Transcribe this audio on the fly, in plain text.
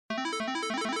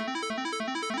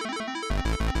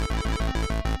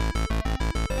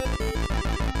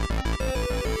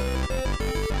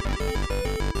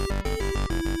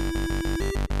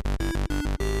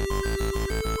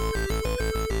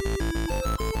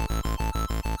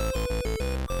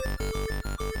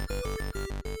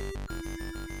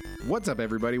What's up,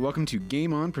 everybody? Welcome to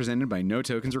Game On, presented by No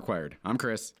Tokens Required. I'm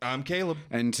Chris. I'm Caleb.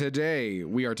 And today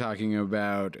we are talking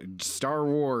about Star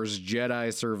Wars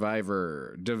Jedi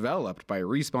Survivor, developed by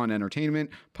Respawn Entertainment,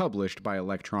 published by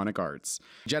Electronic Arts.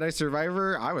 Jedi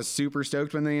Survivor, I was super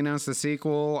stoked when they announced the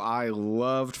sequel. I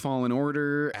loved Fallen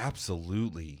Order.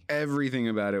 Absolutely. Everything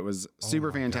about it was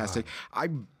super fantastic.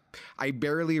 I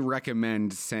barely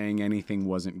recommend saying anything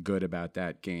wasn't good about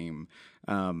that game.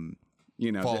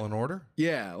 Fallen Order?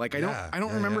 Yeah, like I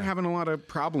don't remember having a lot of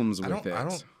problems with it.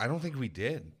 I don't think we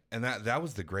did. And that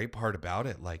was the great part about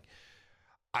it. Like,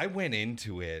 I went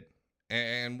into it,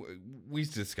 and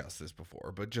we've discussed this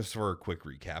before, but just for a quick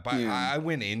recap, I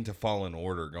went into Fallen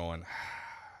Order going,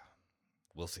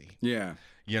 we'll see. Yeah.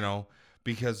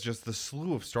 Because just the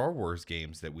slew of Star Wars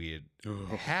games that we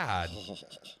had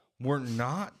were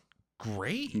not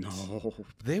great. No.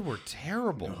 They were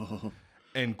terrible. No.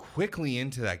 And quickly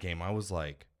into that game, I was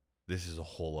like, this is a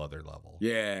whole other level.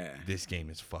 Yeah. This game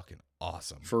is fucking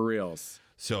awesome. For reals.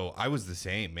 So I was the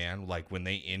same, man. Like when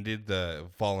they ended the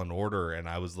Fallen Order and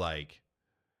I was like,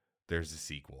 there's a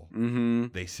sequel. Mm-hmm.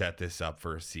 They set this up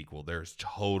for a sequel. There's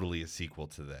totally a sequel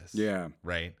to this. Yeah.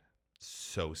 Right?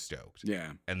 So stoked. Yeah.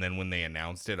 And then when they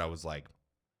announced it, I was like,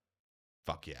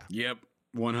 fuck yeah. Yep.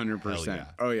 100%. Yeah.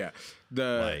 Oh yeah.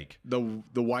 The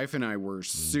wife and I were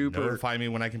super. Notify me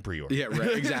when I can pre-order. Yeah,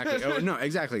 right. Exactly. Oh no,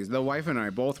 exactly. The wife and I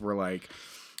both were like,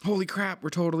 holy crap, we're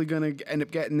totally going to end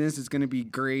up getting this. It's going to be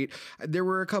great. There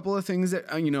were a couple of things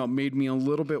that, made me a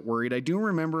little bit worried. I do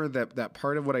remember that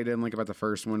part of what I didn't like about the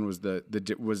first one was that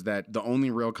the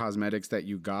only real cosmetics that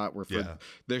you got were for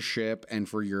the ship and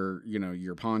for your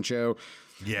poncho.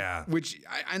 Yeah. Which,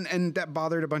 and that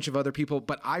bothered a bunch of other people,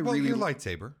 but your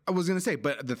lightsaber. I was going to say,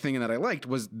 but the thing that I liked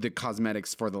was the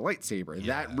cosmetics for the lightsaber.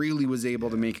 Yeah. That really was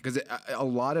able to make it, because a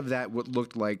lot of that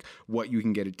looked like what you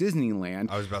can get at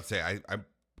Disneyland. I was about to say, I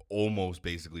almost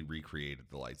basically recreated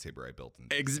the lightsaber I built.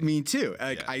 Me too.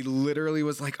 I literally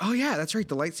was like, oh yeah, that's right.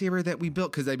 The lightsaber that we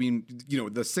built. Cause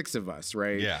the six of us,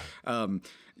 right? Yeah.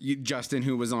 Justin,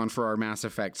 who was on for our Mass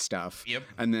Effect stuff. Yep.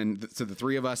 And then, so the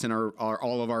three of us and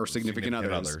all of our significant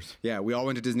others. Yeah. We all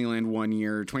went to Disneyland one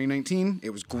year, 2019.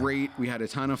 It was great. We had a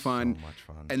ton of fun. So much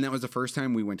fun. And that was the first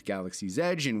time we went to Galaxy's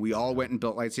Edge and we all went and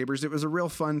built lightsabers. It was a real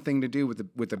fun thing to do with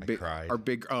our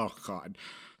big, oh God.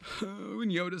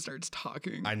 When Yoda starts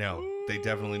talking. I know. They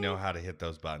definitely know how to hit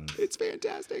those buttons. It's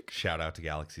fantastic. Shout out to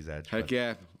Galaxy's Edge. Heck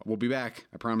yeah. We'll be back.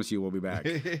 I promise you we'll be back.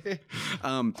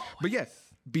 But yeah,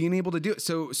 being able to do it.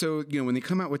 So when they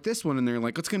come out with this one and they're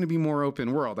like, it's going to be more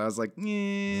open world. I was like,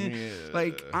 yeah.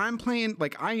 Like I'm playing,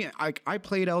 like I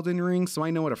played Elden Ring, so I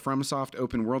know what a FromSoft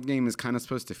open world game is kind of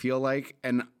supposed to feel like.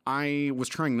 And I was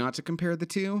trying not to compare the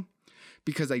two,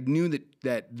 because I knew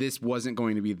that this wasn't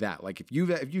going to be that. Like if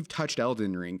you've touched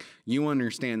Elden Ring, you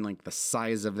understand like the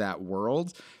size of that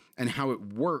world and how it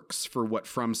works for what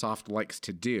FromSoft likes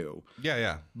to do.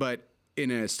 Yeah. But in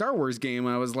a Star Wars game,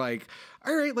 I was like,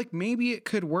 all right, like maybe it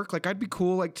could work. Like I'd be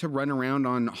cool like to run around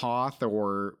on Hoth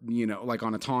or, like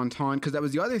on a Tauntaun, because that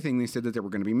was the other thing they said, that there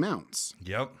were going to be mounts.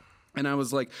 Yep. And I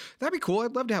was like, that'd be cool.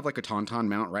 I'd love to have like a Tauntaun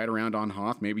mount right around on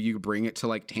Hoth. Maybe you could bring it to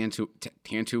like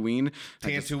Tatooine.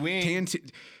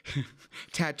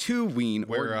 Tatooine.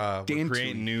 We're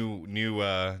creating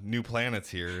new planets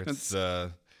here. It's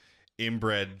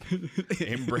inbred.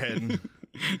 Tatooine.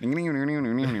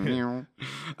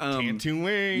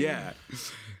 Yeah.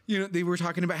 They were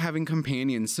talking about having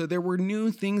companions. So there were new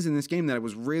things in this game that I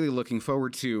was really looking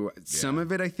forward to. Yeah. Some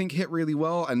of it I think hit really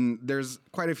well. And there's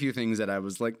quite a few things that I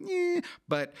was like,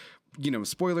 but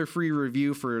spoiler-free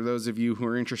review for those of you who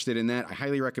are interested in that. I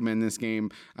highly recommend this game.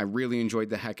 I really enjoyed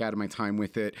the heck out of my time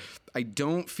with it. I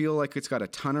don't feel like it's got a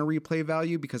ton of replay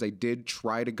value, because I did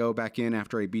try to go back in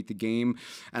after I beat the game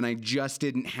and I just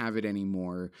didn't have it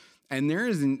anymore. And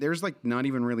there's like not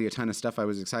even really a ton of stuff I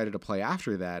was excited to play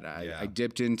after that. I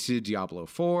dipped into Diablo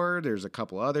 4. There's a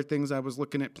couple other things I was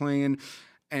looking at playing.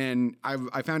 And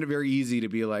I found it very easy to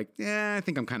be like, I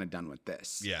think I'm kind of done with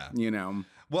this. Yeah.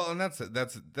 Well, and that's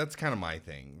kind of my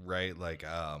thing, right? Like,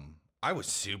 I was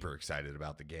super excited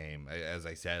about the game. As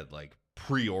I said, like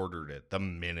pre-ordered it the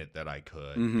minute that I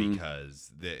could, because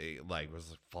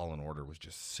Fallen Order was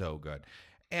just so good.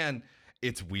 And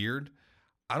it's weird.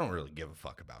 I don't really give a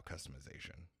fuck about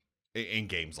customization in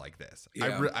games like this.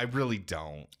 Yeah. I really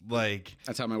don't. Like,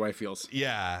 that's how my wife feels.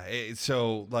 Yeah.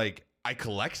 So like I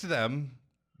collect them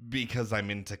because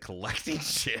I'm into collecting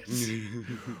shit.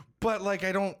 But like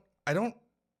I don't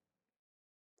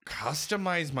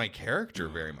customize my character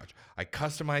very much. I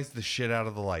customize the shit out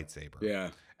of the lightsaber. Yeah.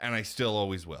 And I still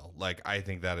always will. Like, I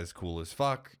think that is cool as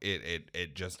fuck.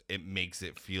 It makes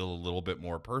it feel a little bit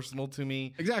more personal to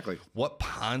me. Exactly. What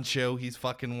poncho he's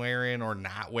fucking wearing or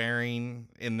not wearing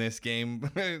in this game,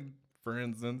 for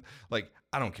instance. Like,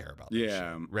 I don't care about that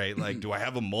shit, right? Like, do I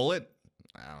have a mullet?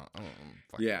 I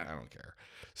don't care.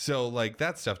 So, like,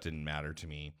 that stuff didn't matter to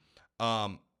me.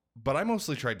 But I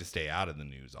mostly tried to stay out of the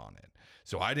news on it.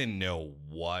 So I didn't know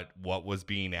what was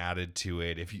being added to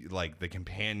it. If you like the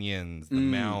companions, the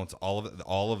mounts,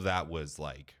 all of that was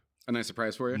like a nice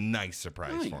surprise for you. Nice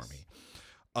surprise for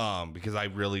me. Because I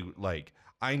really like,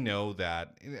 I know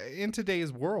that in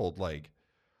today's world, like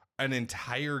an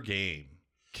entire game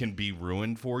can be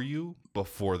ruined for you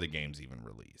before the game's even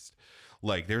released.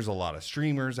 Like there's a lot of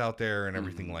streamers out there and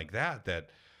everything like that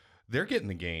they're getting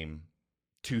the game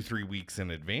 2-3 weeks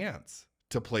in advance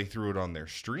to play through it on their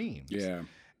streams. Yeah.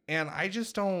 And I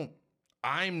just don't,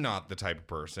 I'm not the type of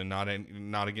person, not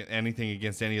anything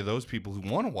against any of those people who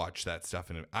want to watch that stuff.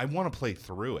 And I want to play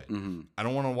through it. I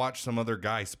don't want to watch some other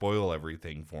guy spoil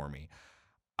everything for me.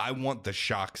 I want the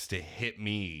shocks to hit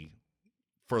me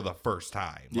for the first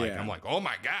time. Like, I'm like, oh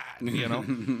my God, you know?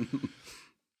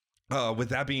 With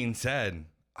that being said,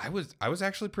 I was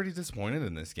actually pretty disappointed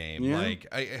in this game. Yeah. Like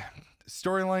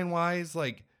storyline wise,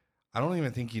 like, I don't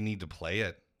even think you need to play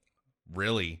it,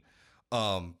 really,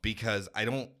 because I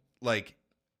don't like.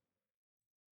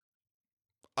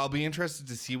 I'll be interested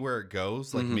to see where it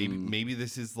goes. Like maybe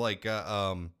this is like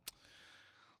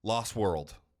Lost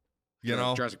World, you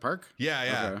know, Jurassic Park.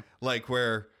 Yeah. Okay. Like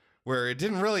where it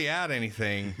didn't really add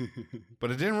anything, but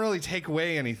it didn't really take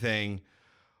away anything.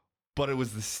 But it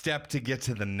was the step to get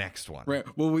to the next one. Right.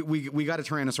 Well, we got a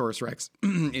Tyrannosaurus Rex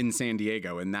in San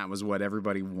Diego, and that was what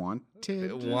everybody wanted. I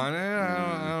don't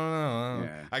know.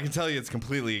 Yeah. I can tell you it's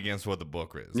completely against what the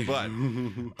book is.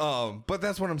 But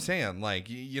that's what I'm saying. Like,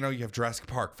 you know, you have Jurassic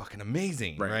Park, fucking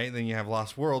amazing, right? And then you have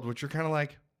Lost World, which you're kind of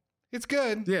like, it's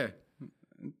good. Yeah.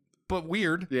 But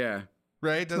weird. Yeah.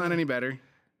 Right? It's not any better.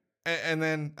 And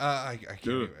then I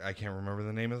can't remember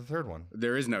the name of the third one.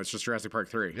 There is no. It's just Jurassic Park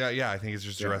 3. Yeah. I think it's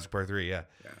just Jurassic Park 3. Yeah.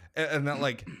 And that,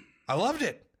 like, I loved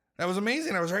it. That was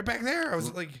amazing. I was right back there. I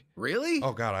was like, really?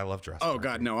 Oh God, I love Jurassic. Oh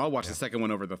God, no! I'll watch the second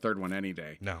one over the third one any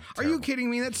day. No. Are you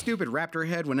kidding me? That stupid raptor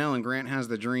head when Alan Grant has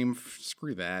the dream.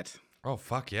 Screw that. Oh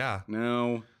fuck yeah.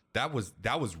 No. That was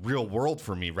real world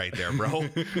for me right there, bro.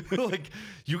 Like,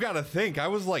 you got to think, I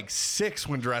was like 6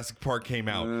 when Jurassic Park came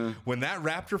out. When that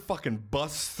raptor fucking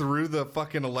busts through the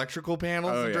fucking electrical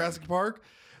panels of Jurassic Park,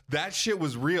 that shit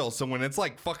was real. So when it's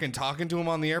like fucking talking to him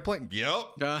on the airplane, yep.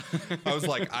 I was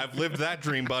like, I've lived that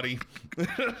dream, buddy. All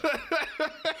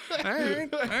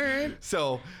right.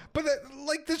 So, but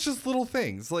like, there's just little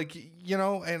things, like, you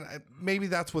know, and maybe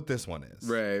that's what this one is.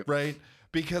 Right. Right.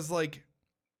 Because like,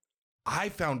 I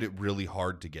found it really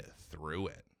hard to get through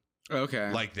it.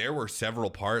 Okay. Like there were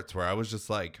several parts where I was just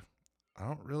like, I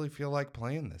don't really feel like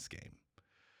playing this game.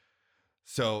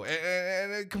 So,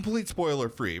 and complete spoiler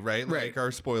free, right? Like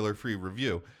our spoiler free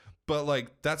review. But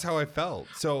like, that's how I felt.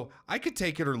 So I could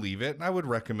take it or leave it. And I would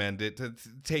recommend it to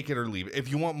take it or leave it. If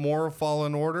you want more of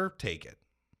Fallen Order, take it.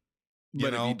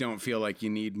 But if you don't feel like you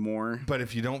need more. But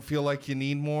if you don't feel like you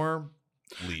need more,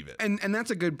 leave it. And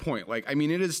that's a good point. Like, I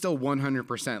mean, it is still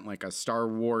 100% like a Star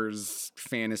Wars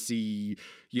fantasy,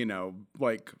 you know,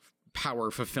 like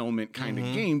power fulfillment kind of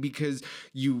game, because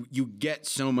you get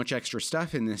so much extra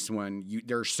stuff in this one.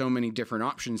 There are so many different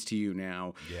options to you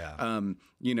now. Yeah.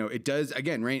 You know, it does,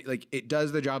 again, right? Like, it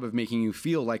does the job of making you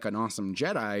feel like an awesome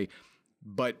Jedi,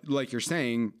 but like you're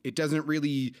saying, it doesn't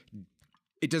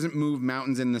move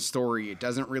mountains in the story. It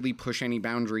doesn't really push any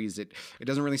boundaries. It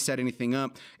doesn't really set anything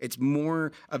up. It's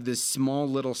more of this small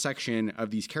little section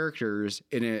of these characters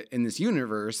in this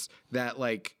universe that,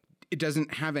 like, it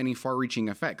doesn't have any far-reaching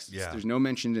effects. Yeah. There's no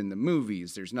mention in the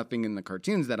movies. There's nothing in the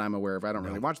cartoons that I'm aware of. I don't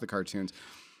really watch the cartoons.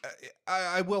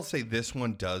 I will say this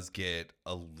one does get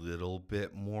a little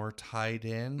bit more tied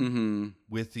in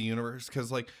with the universe,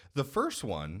 because, like, the first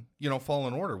one, you know,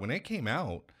 Fallen Order, when it came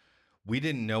out, we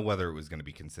didn't know whether it was going to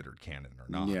be considered canon or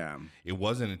not. Yeah. It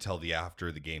wasn't until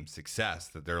after the game's success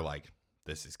that they're like,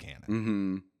 this is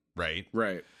canon. Right?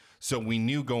 Right. So we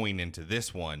knew going into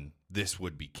this one, this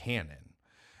would be canon.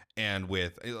 And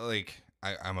with, like,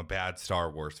 I'm a bad Star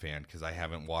Wars fan because I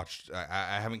haven't watched,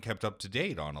 I haven't kept up to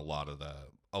date on a lot of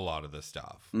the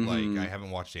stuff. Like, I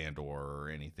haven't watched Andor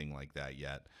or anything like that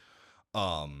yet.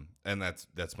 And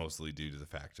that's mostly due to the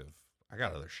fact of, I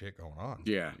got other shit going on.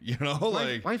 Yeah. You know,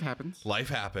 like life happens. Life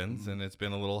happens, and it's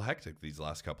been a little hectic these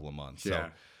last couple of months.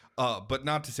 Yeah. So, but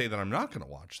not to say that I'm not going to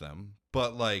watch them,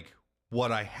 but like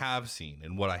what I have seen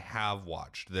and what I have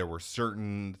watched, there were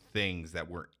certain things that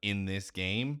were in this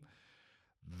game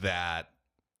that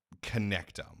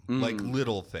connect them, like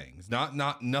little things,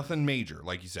 not nothing major,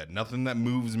 like you said, nothing that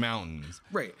moves mountains,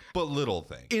 right? But little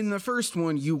things. In the first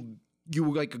one, you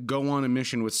like go on a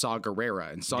mission with Saw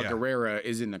Gerrera, and Saw Gerrera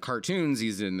is in the cartoons.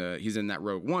 He's in that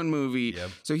Rogue One movie,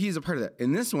 so he's a part of that.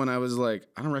 In this one, I was like,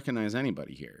 I don't recognize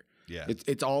anybody here. Yeah,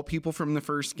 it's all people from the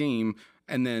first game,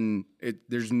 and then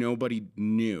there's nobody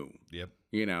new. Yep.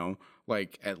 You know,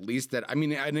 like at least that. I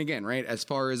mean, and again, right? As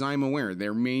far as I'm aware,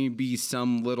 there may be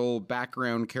some little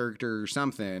background character or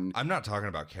something. I'm not talking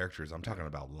about characters. I'm talking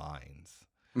about lines.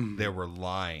 There were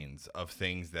lines of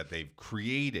things that they've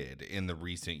created in the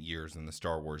recent years in the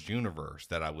Star Wars universe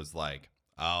that I was like,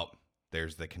 oh,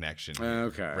 there's the connection here,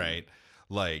 okay, right?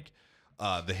 Like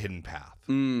the hidden path.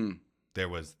 There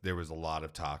was a lot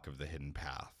of talk of the hidden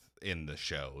path in the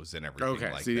shows and everything.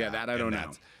 Okay, like so yeah, that I don't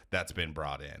know. That's been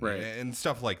brought in, right, and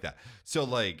stuff like that. So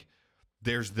like,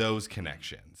 there's those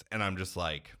connections, and I'm just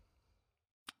like,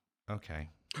 okay.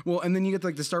 Well, and then you get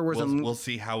like the Star Wars. We'll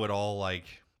see how it all like.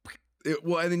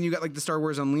 And then you got like the Star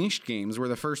Wars Unleashed games where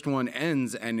the first one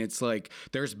ends and it's like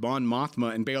there's Mon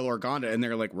Mothma and Bail Organa and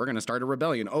they're like, we're gonna start a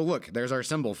rebellion. Oh look, there's our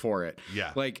symbol for it.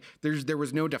 Yeah, like there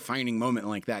was no defining moment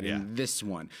like that in this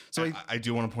one. So I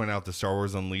do want to point out the Star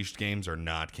Wars Unleashed games are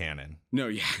not canon. No,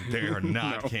 yeah, they are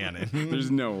not canon.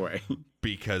 There's no way,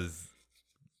 because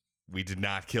we did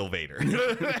not kill Vader.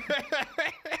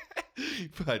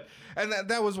 But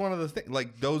that was one of the things,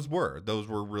 like those were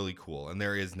really cool, and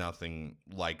there is nothing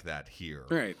like that here,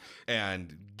 right?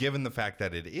 And given the fact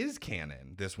that it is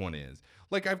canon, this one is,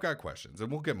 like, I've got questions and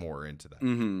we'll get more into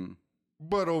that,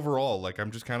 but overall, like,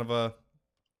 I'm just kind of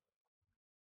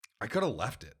I could have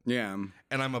left it, and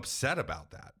I'm upset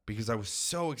about that because I was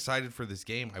so excited for this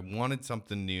game. I wanted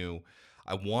something new.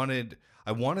 I wanted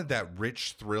that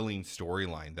rich, thrilling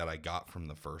storyline that I got from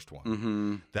the first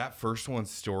one. That first one's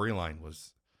storyline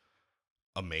was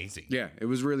amazing. Yeah, it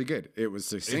was really good. It was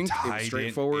succinct, it was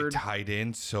straightforward. It tied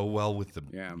in so well with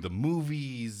the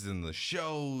movies and the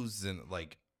shows, and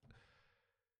like,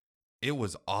 it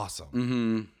was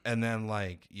awesome. And then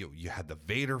like you had the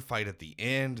Vader fight at the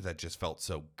end that just felt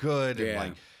so good, and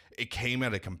like it came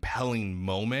at a compelling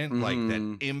moment, like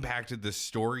that impacted the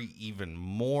story even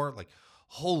more. Like,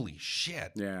 holy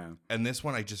shit. Yeah. And this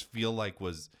one I just feel like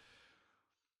was,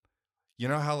 you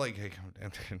know how like,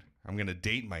 I'm going to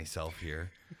date myself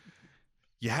here.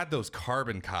 You had those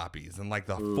carbon copies and like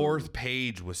the fourth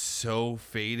page was so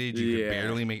faded you could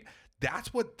barely make.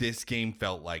 That's what this game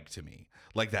felt like to me.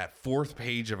 Like that fourth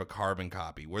page of a carbon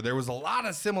copy where there was a lot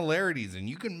of similarities and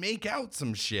you can make out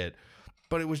some shit,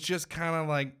 but it was just kind of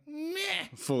like, meh.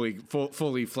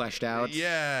 Fully fleshed out.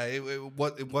 Yeah,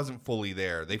 it wasn't fully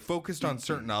there. They focused on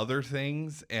certain other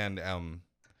things, and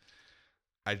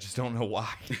I just don't know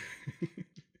why.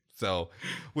 So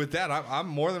with that, I'm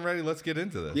more than ready. Let's get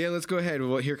into this. Yeah, let's go ahead.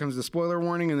 Well, here comes the spoiler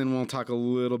warning, and then we'll talk a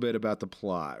little bit about the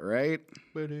plot, right?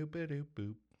 Boop, boop,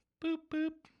 boop,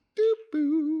 boop.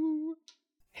 Boop.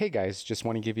 Hey guys, just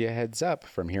want to give you a heads up.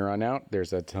 From here on out,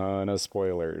 there's a ton of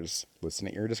spoilers. Listen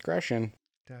at your discretion.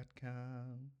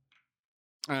 .com.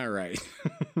 All right.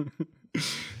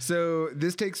 So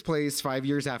this takes place 5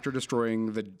 years after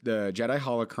destroying the Jedi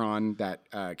holocron that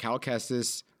Cal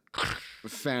Kestis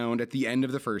found at the end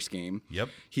of the first game. Yep.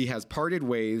 He has parted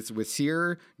ways with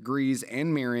Cere, Grease,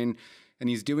 and Marin, and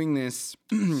he's doing this.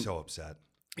 So upset.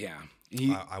 Yeah.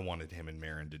 I wanted him and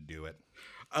Marin to do it.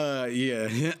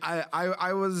 Yeah.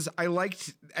 I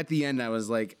liked at the end. I was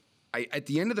like, at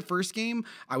the end of the first game,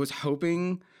 I was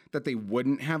hoping that they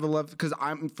wouldn't have a love, because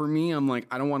I'm like,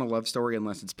 I don't want a love story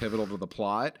unless it's pivotal to the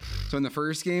plot. So in the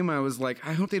first game, I was like,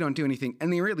 I hope they don't do anything,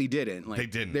 and they really didn't. Like, they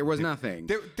didn't. There was nothing.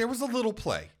 There was a little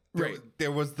play. Right.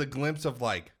 There was the glimpse of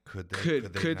like, could they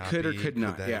or could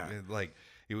not. Yeah. Like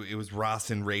it was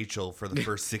Ross and Rachel for the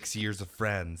first 6 years of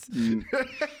Friends.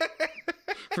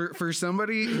 For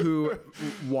somebody who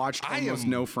watched almost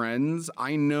no Friends,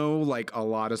 I know like a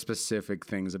lot of specific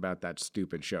things about that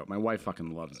stupid show. My wife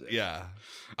fucking loves it. Yeah.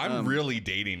 I'm really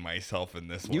dating myself in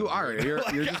this one. You are. You're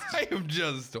just... I am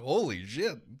just, holy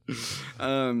shit.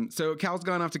 So Cal's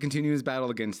gone off to continue his battle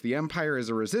against the Empire as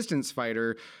a resistance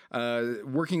fighter,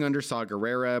 working under Saw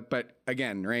Gerrera. But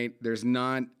again, right, there's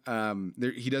not,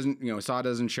 he doesn't, Saw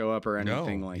doesn't show up or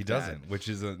anything like that. He doesn't, which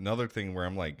is another thing where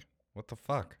I'm like, what the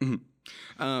fuck?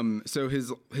 So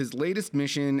his latest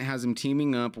mission has him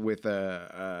teaming up with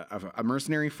a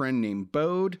mercenary friend named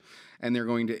Bode, and they're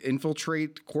going to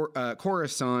infiltrate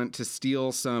Coruscant to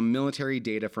steal some military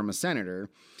data from a senator.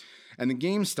 And the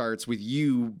game starts with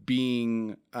you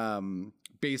being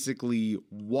basically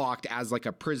walked as like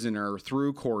a prisoner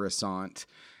through Coruscant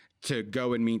to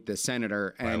go and meet the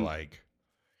senator. And by like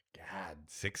had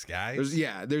 6 guys.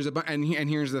 There's a and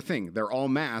here's the thing: they're all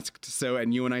masked. So,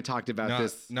 and you and I talked about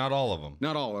this. Not all of them.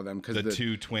 Not all of them, because the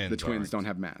 2 twins. The twins don't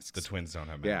have masks. The twins don't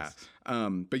have masks. Yeah.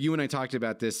 But you and I talked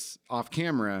about this off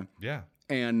camera. Yeah.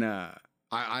 And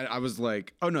I was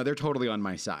like, oh no, they're totally on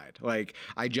my side. Like,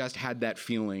 I just had that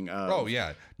feeling of, oh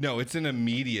yeah, no, it's an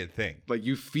immediate thing. Like,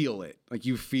 you feel it. Like,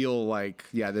 you feel like,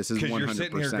 yeah, this is 100%. Because you're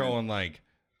sitting here going like,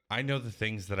 I know the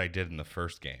things that I did in the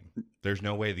first game. There's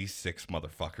no way these 6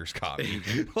 motherfuckers caught me.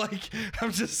 Like,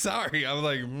 I'm just sorry. I'm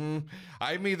like,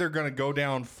 I'm either going to go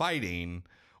down fighting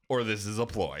or this is a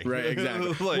ploy. Right, exactly.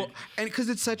 Like, well, and because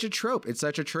it's such a trope. It's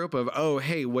such a trope of, oh,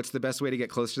 hey, what's the best way to get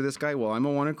close to this guy? Well, I'm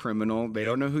a wanted criminal. They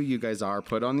don't know who you guys are.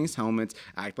 Put on these helmets,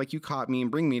 act like you caught me and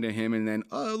bring me to him. And then,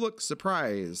 oh, look,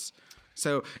 surprise.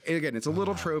 So again, it's a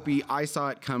little tropey. I saw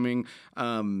it coming.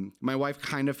 My wife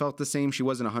kind of felt the same. She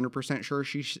wasn't 100% sure.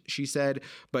 She said,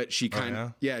 but she kind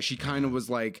of, she kind of was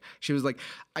like,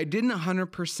 I didn't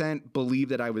 100% believe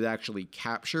that I was actually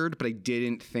captured, but I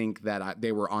didn't think that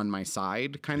they were on my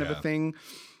side, kind of a thing.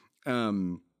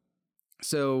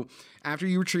 So after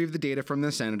you retrieve the data from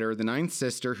the senator, the 9th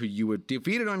sister, who you had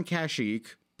defeated on Kashyyyk,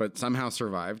 but somehow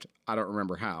survived, I don't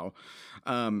remember how,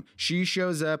 she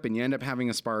shows up and you end up having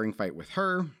a sparring fight with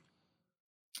her.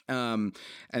 And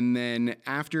then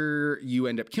after you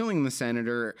end up killing the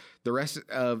senator, the rest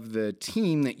of the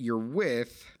team that you're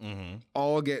with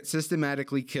all get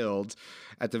systematically killed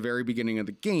at the very beginning of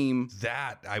the game.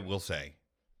 That, I will say,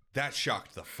 that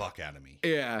shocked the fuck out of me.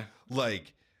 Yeah.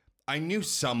 Like, I knew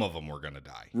some of them were going to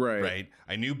die. Right.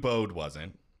 I knew Bode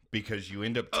wasn't, because you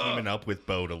end up teaming up with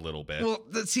Bode a little bit. Well,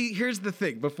 see, here's the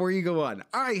thing. Before you go on,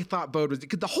 I thought Bode was,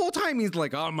 because the whole time he's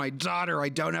like, oh, my daughter, I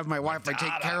don't have my wife. I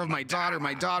take care of my daughter.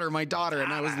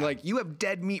 And I was like, you have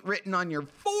dead meat written on your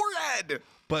forehead.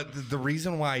 But the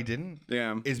reason why I didn't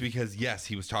is because, yes,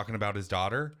 he was talking about his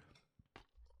daughter,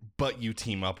 but you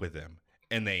team up with him.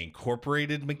 And they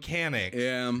incorporated mechanics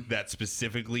that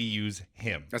specifically use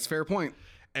him. That's a fair point.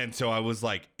 And so I was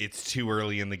like, it's too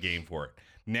early in the game for it.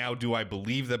 Now, do I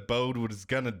believe that Bode was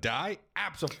going to die?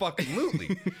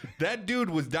 Absolutely. That dude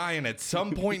was dying at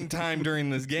some point in time during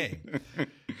this game.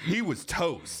 He was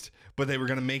toast, but they were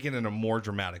going to make it in a more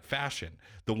dramatic fashion.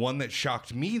 The one that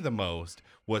shocked me the most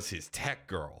was his tech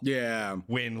girl. Yeah.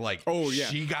 When, like,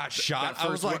 she got shot, I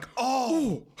was like,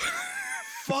 oh,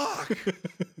 fuck.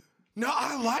 No,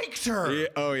 I liked her. Yeah,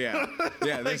 oh, yeah.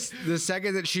 Yeah, the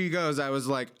second that she goes, I was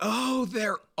like, oh,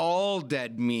 they're all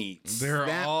dead meats. They're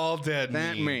all dead meats.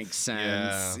 That makes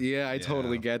sense. Yeah, I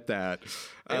totally get that.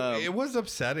 It was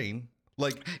upsetting.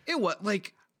 Like, it was,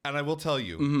 like... And I will tell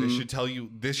you,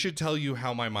 this should tell you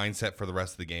how my mindset for the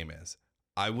rest of the game is.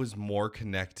 I was more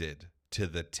connected to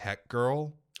the tech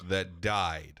girl that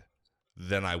died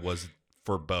than I was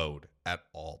for Bode at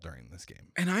all during this game.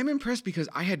 And I'm impressed because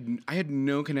I had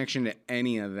no connection to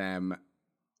any of them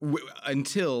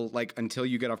until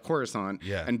you get off Coruscant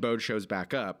and Bode shows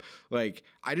back up. Like,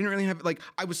 I didn't really have, like,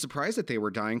 I was surprised that they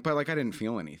were dying, but like I didn't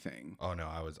feel anything. Oh no,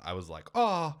 I was like,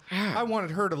 oh, I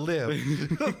wanted her to live.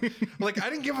 Like,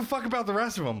 I didn't give a fuck about the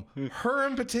rest of them. Her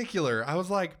in particular, I was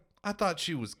like, I thought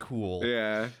she was cool.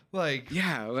 Yeah. Like,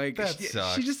 that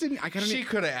sucked. She just didn't. She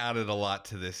could have added a lot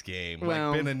to this game. Well,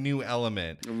 like, been a new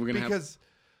element. We could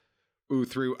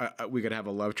have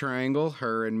a love triangle,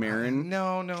 her and Marin.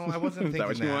 No, I wasn't thinking that.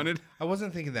 What you wanted? I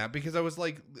wasn't thinking that because I was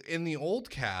like, in the old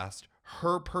cast,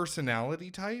 her personality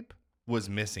type was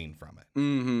missing from it.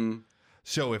 Mm-hmm.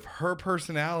 So if her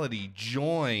personality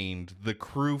joined the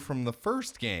crew from the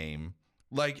first game,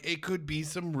 like, it could be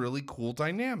some really cool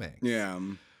dynamics. Yeah.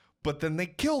 But then they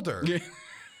killed her. Yeah.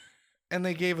 And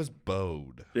they gave us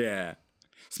Bode. Yeah.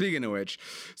 Speaking of which,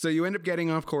 so you end up getting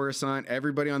off Coruscant.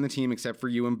 Everybody on the team except for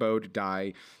you and Bode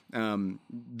die. You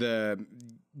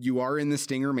are in the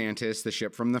Stinger Mantis, the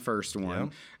ship from the first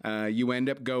one. Yep. You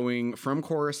end up going from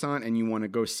Coruscant and you want to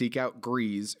go seek out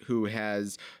Grease, who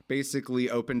has basically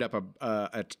opened up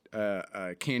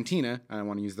a cantina. I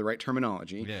want to use the right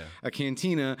terminology. Yeah. A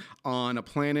cantina on a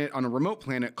remote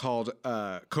planet called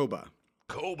Koba.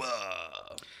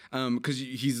 Because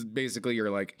he's basically, you're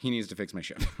like, he needs to fix my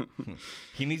ship.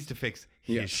 He needs to fix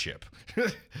his ship.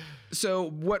 So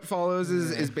what follows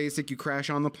is basic. You crash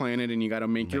on the planet and you got to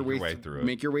make your way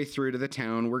through to the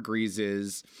town where Grease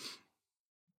is.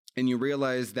 And you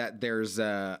realize that there's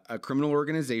a criminal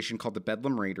organization called the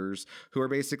Bedlam Raiders who are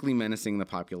basically menacing the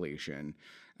population,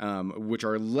 which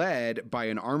are led by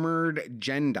an armored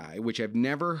Jedi, which I've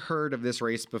never heard of this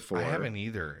race before. I haven't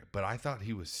either, but I thought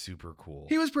he was super cool.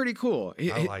 He was pretty cool.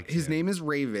 I liked his him. name is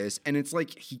Ravis, and it's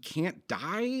like he can't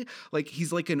die. Like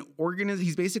he's like an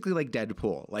he's basically like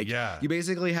Deadpool. Like you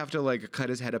basically have to like cut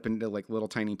his head up into like little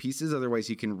tiny pieces, otherwise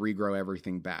he can regrow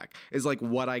everything back. Is like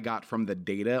what I got from the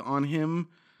data on him.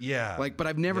 Yeah. Like, but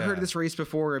I've never heard of this race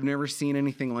before. I've never seen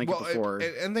anything like it before.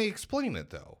 And they explain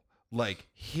it though. Like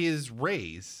his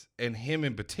race and him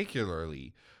in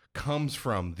particularly comes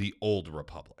from the Old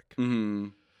Republic. Mm-hmm.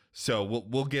 So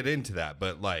we'll get into that,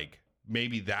 but like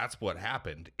maybe that's what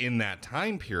happened in that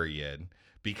time period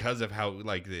because of how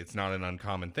like it's not an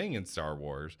uncommon thing in Star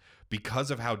Wars. Because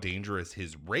of how dangerous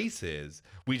his race is,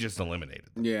 we just eliminated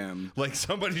them. Yeah. Like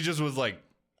somebody just was like,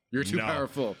 "You're too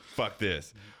powerful. Fuck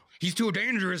this. He's too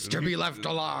dangerous to be left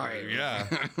alive." Yeah.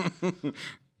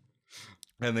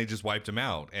 And they just wiped him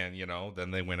out. And,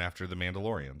 then they went after the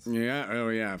Mandalorians. Yeah. Oh,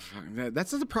 yeah. That's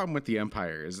the problem with the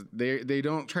Empire is they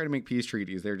don't try to make peace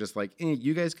treaties. They're just like,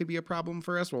 you guys could be a problem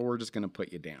for us. Well, we're just going to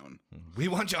put you down. We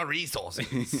want your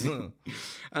resources.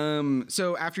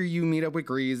 So after you meet up with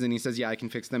Grease and he says, yeah, I can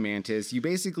fix the Mantis, you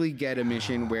basically get a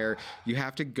mission where you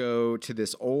have to go to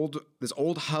this old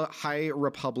High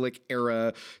Republic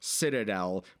era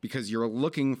citadel because you're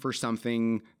looking for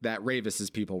something that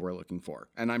Ravis's people were looking for.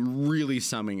 And I'm really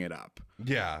summing it up.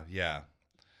 Yeah.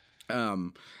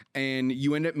 And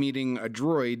you end up meeting a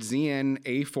droid,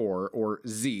 ZN-A4, or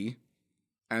Z,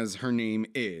 as her name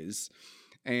is.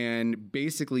 And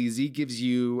basically, Z gives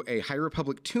you a High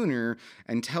Republic tuner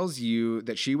and tells you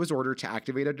that she was ordered to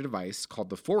activate a device called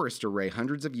the Forest Array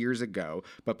hundreds of years ago,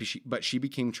 but she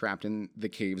became trapped in the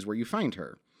caves where you find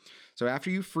her. So after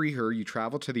you free her, you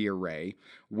travel to the array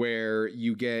where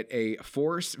you get a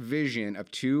Force vision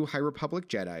of two High Republic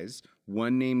Jedis,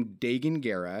 one named Dagan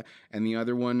Gera and the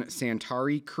other one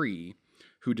Santari Kree,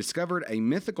 who discovered a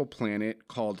mythical planet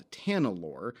called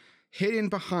Tanalor, hidden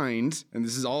behind, and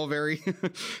this is all very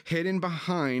hidden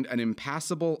behind an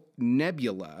impassable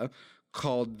nebula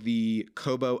called the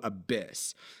Kobo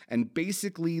Abyss. And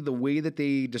basically the way that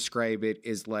they describe it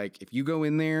is like, if you go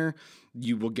in there,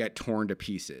 you will get torn to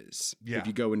pieces if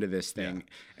you go into this thing.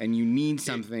 And you need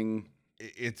something.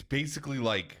 It's basically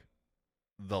like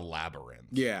the labyrinth.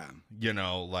 Yeah.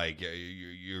 Like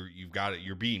you've got it.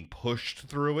 You're being pushed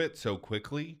through it so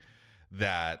quickly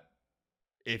that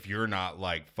if you're not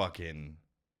like fucking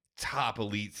top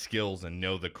elite skills and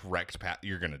know the correct path,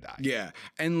 you're gonna die. Yeah.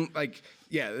 And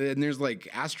and there's like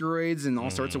asteroids and all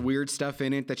sorts of weird stuff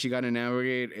in it that you got to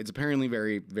navigate. It's apparently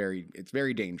it's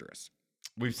very dangerous.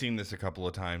 We've seen this a couple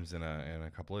of times in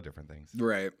a couple of different things.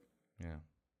 Right. Yeah.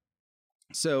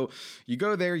 So you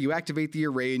go there, you activate the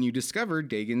array, and you discover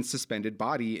Dagan's suspended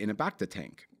body in a Bacta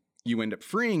tank. You end up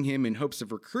freeing him in hopes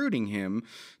of recruiting him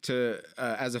to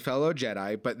as a fellow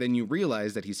Jedi, but then you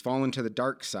realize that he's fallen to the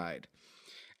dark side.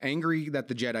 Angry that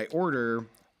the Jedi Order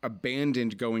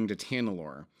abandoned going to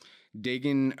Tanalor,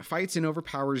 Dagan fights and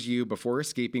overpowers you before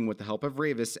escaping with the help of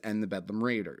Ravis and the Bedlam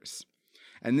Raiders.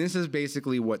 And this is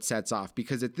basically what sets off,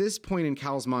 because at this point in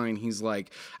Cal's mind, he's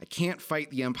like, I can't fight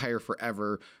the Empire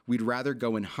forever. We'd rather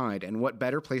go and hide. And what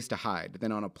better place to hide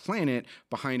than on a planet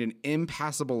behind an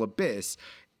impassable abyss?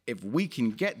 If we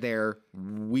can get there,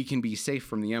 we can be safe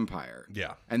from the Empire.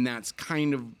 Yeah. And that's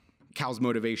kind of Cal's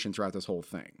motivation throughout this whole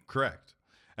thing. Correct.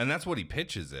 And that's what he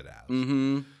pitches it as.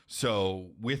 Mm-hmm. So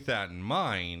with that in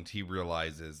mind, he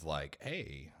realizes like,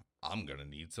 hey, I'm going to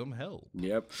need some help.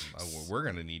 Yep. We're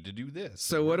going to need to do this.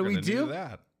 So what do we do?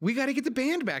 That. We got to get the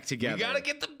band back together. We got to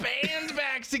get the band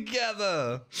back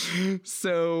together.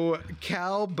 So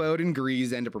Cal, Bode, and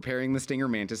Grease end up preparing the Stinger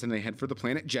Mantis, and they head for the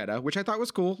planet Jeddah, which I thought was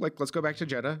cool. Like, let's go back to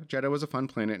Jeddah. Jeddah was a fun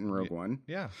planet in Rogue One.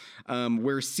 Yeah.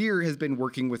 Where Seer has been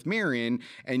working with Marion,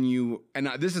 and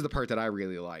this is the part that I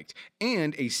really liked,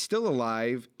 and a still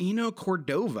alive Eno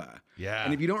Cordova. Yeah.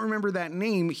 And if you don't remember that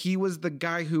name, he was the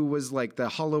guy who was like the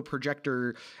holo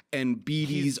projector and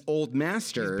BD's old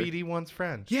master. He's BD1's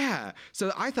friend. Yeah.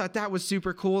 So I thought that was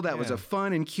super cool. That was a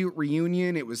fun and cute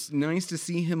reunion. It was nice to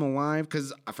see him alive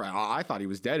because I thought he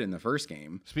was dead in the first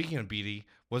game. Speaking of BD,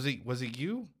 was it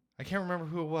you? I can't remember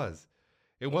who it was.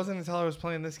 It wasn't until I was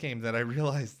playing this game that I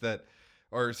realized that,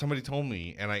 or somebody told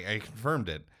me and I confirmed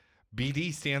it.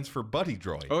 BD stands for Buddy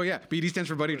Droid. Oh, yeah. BD stands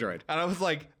for Buddy Droid. And I was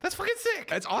like, that's fucking sick.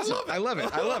 That's awesome. I love it.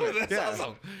 That's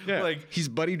awesome. Yeah. Like, he's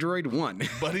Buddy Droid 1.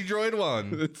 Buddy Droid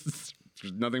 1. There's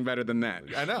nothing better than that.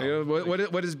 I know.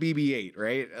 What is BB-8,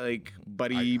 right? Like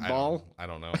Buddy Ball? I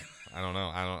don't know.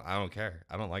 I don't care.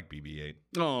 I don't like BB-8.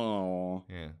 Oh.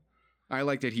 Yeah. I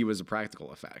like that he was a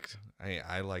practical effect.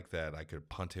 I like that I could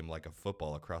punt him like a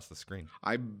football across the screen.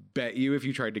 I bet you if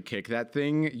you tried to kick that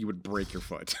thing, you would break your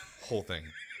foot. Whole thing.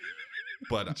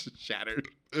 But Just shattered.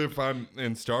 if I'm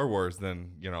in Star Wars,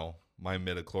 then, my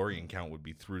midichlorian count would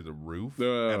be through the roof,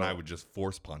 and I would just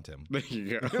force punt him. There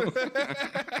you go.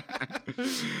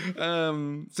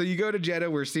 So you go to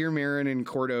Jeddah, where Seer Marin and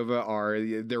Cordova are.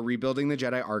 They're rebuilding the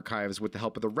Jedi archives with the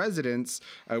help of the residents,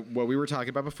 what we were talking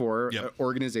about before, Yep. an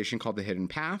organization called the Hidden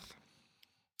Path.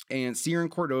 And Seer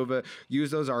and Cordova use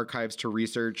those archives to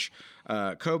research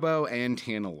Kobo and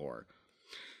Tanalorr.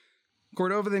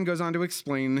 Cordova then goes on to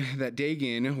explain that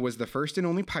Dagan was the first and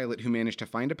only pilot who managed to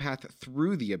find a path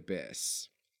through the abyss.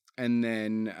 And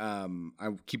then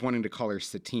I keep wanting to call her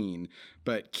Satine,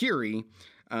 but Kiri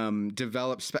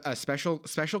developed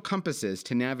special compasses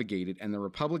to navigate it, and the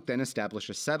Republic then established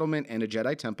a settlement and a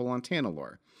Jedi temple on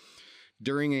Tanalorr.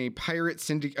 During a pirate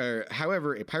syndicate,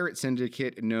 however, a pirate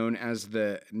syndicate known as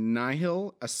the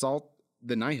Nihil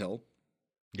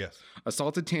Yes.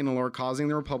 assaulted Tanalorr, causing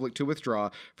the Republic to withdraw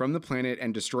from the planet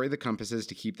and destroy the compasses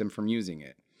to keep them from using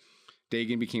it.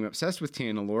 Dagan became obsessed with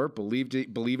Tanalorr,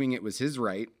 believing it was his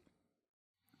right.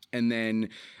 And then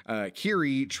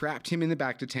Kiri trapped him in the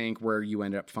Bacta tank, where you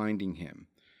end up finding him.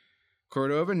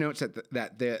 Cordova notes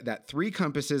that 3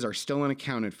 compasses are still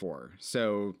unaccounted for.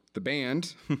 So the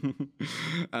band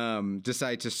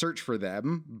decide to search for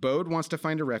them. Bode wants to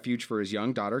find a refuge for his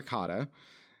young daughter, Kata.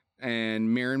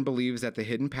 And Marin believes that the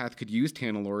Hidden Path could use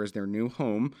Tanalorr as their new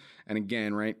home. And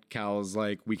again, right, Cal's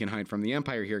like, we can hide from the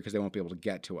Empire here because they won't be able to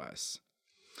get to us.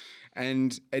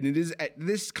 And it is at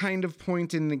this kind of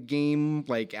point in the game,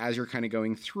 like as you're kind of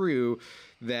going through,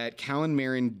 that Cal and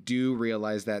Marin do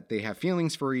realize that they have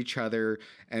feelings for each other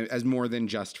as more than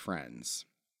just friends.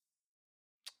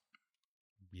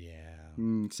 Yeah.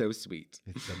 So sweet.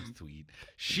 It's so sweet.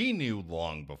 She knew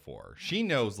long before. She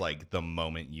knows, like, the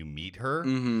moment you meet her.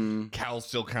 Mm-hmm. Cal's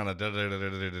still kind of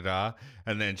da-da-da-da-da-da-da.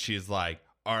 And then she's like,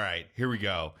 all right, here we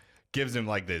go. Gives him,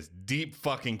 like, this deep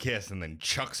fucking kiss and then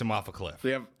chucks him off a cliff.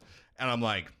 Yep. And I'm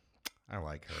like, I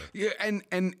like her. Yeah, and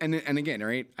again,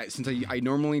 right? Since I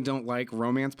normally don't like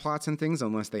romance plots and things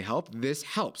unless they help, this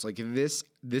helps. Like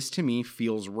this to me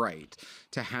feels right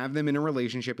to have them in a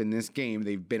relationship in this game.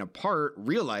 They've been apart,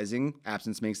 realizing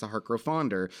absence makes the heart grow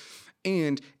fonder,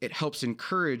 and it helps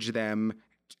encourage them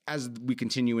as we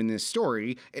continue in this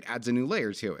story. It adds a new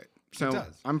layer to it. So It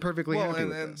does. I'm perfectly happy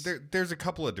with and this. there's a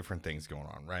couple of different things going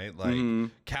on, right?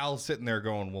 Like Cal's sitting there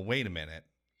going, well, wait a minute.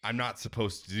 I'm not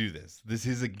supposed to do this. This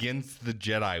is against the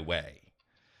Jedi way.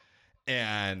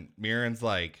 And Marin's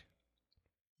like,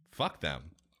 fuck them.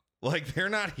 Like, they're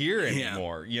not here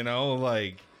anymore. You know,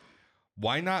 like,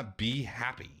 why not be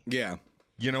happy? Yeah.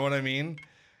 You know what I mean?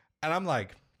 And I'm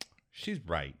like, she's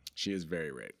right. She is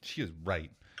very right. She is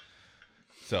right.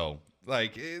 So,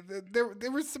 like,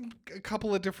 there was a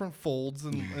couple of different folds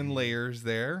and layers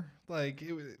there. Like,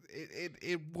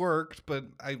 it worked, but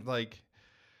I like,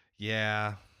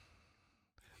 yeah.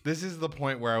 This is the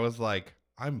point where I was like,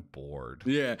 I'm bored.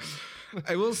 Yeah.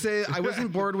 I will say I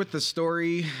wasn't bored with the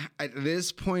story. At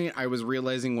this point, I was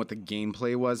realizing what the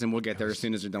gameplay was, and we'll get there as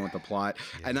soon as we're done with the plot.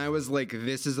 Yeah. And I was like,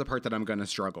 this is the part that I'm going to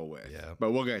struggle with. Yeah.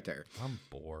 But we'll get there. I'm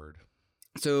bored.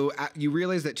 So you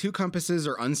realize that 2 compasses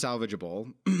are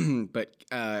unsalvageable, but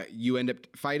you end up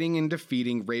fighting and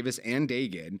defeating Ravis and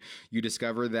Dagan. You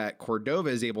discover that Cordova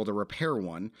is able to repair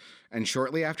one, and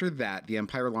shortly after that, the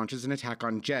Empire launches an attack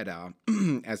on Jeddah.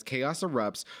 As chaos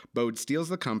erupts, Bode steals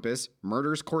the compass,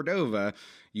 murders Cordova.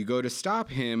 You go to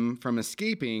stop him from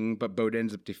escaping, but Bode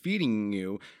ends up defeating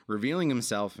you, revealing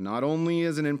himself not only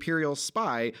as an Imperial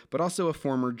spy, but also a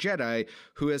former Jedi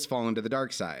who has fallen to the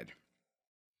dark side.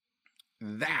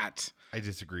 That I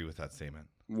disagree with that statement.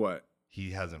 What?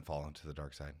 He hasn't fallen to the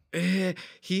dark side.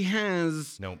 He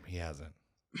has. Nope, he hasn't.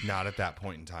 Not at that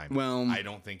point in time. Well, I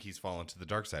don't think he's fallen to the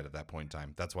dark side at that point in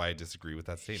time. That's why I disagree with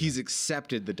that statement. He's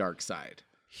accepted the dark side.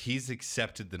 He's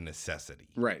accepted the necessity.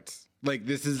 Right. Like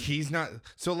this is. He's not.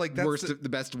 So like that's the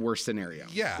best worst scenario.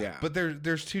 Yeah. But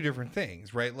there's 2 different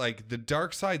things, right? Like the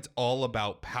dark side's all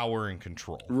about power and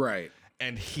control. Right.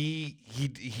 And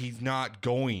he's not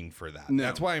going for that. No.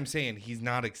 That's why I'm saying he's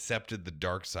not accepted the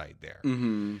dark side there.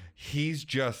 Mm-hmm. He's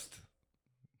just,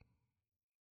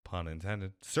 pun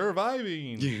intended,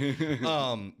 surviving.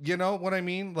 You know what I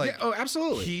mean? Like, yeah, oh,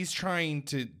 absolutely. He's trying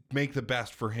to make the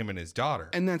best for him and his daughter.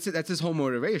 And that's it. That's his whole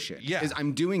motivation. Yeah. Is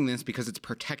I'm doing this because it's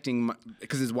protecting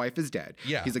because his wife is dead.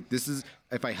 Yeah. He's like, this is,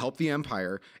 if I help the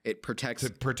Empire, it protects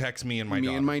me and my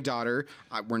daughter. and my daughter.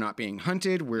 We're not being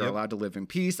hunted. We're allowed to live in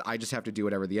peace. I just have to do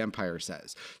whatever the Empire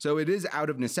says. So it is out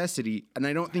of necessity. And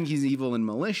I don't think he's evil and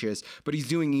malicious, but he's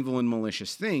doing evil and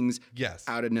malicious things. Yes.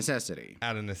 Out of necessity.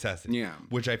 Out of necessity. Yeah.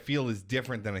 Which I feel is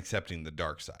different than accepting the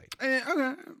dark side.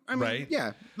 Okay. I mean, right?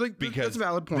 Yeah. Like, because that's a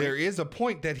valid point. There is a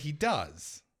point that he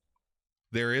does.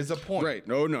 There is a point. Right.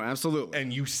 No, absolutely.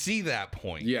 And you see that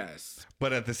point. Yes.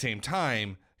 But at the same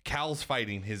time, Cal's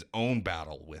fighting his own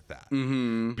battle with that.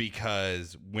 Mm-hmm.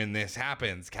 Because when this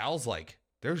happens, Cal's like,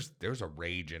 there's a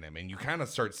rage in him. And you kind of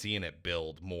start seeing it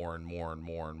build more and more and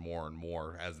more and more and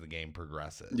more as the game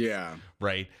progresses. Yeah.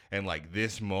 Right? And like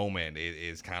this moment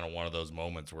is kind of one of those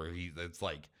moments where it's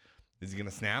like, is he going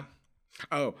to snap?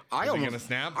 Oh, I almost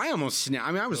snapped. I almost snapped.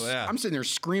 I mean, I'm sitting there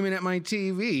screaming at my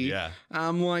TV. Yeah.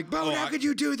 I'm like, Bo, how could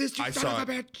you do this? You son of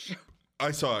a bitch.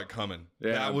 I saw it coming.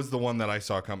 Yeah. That was the one that I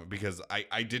saw coming because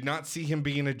I did not see him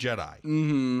being a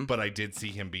Jedi, but I did see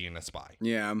him being a spy.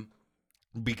 Yeah.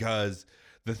 Because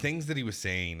the things that he was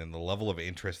saying and the level of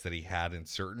interest that he had in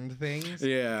certain things,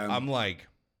 I'm like,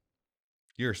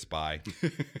 you're a spy.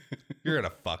 You're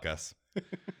going to fuck us.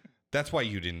 That's why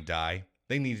you didn't die.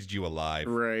 They needed you alive.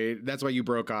 Right. That's why you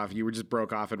broke off. You were just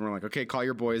broke off and we're like, okay, call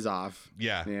your boys off.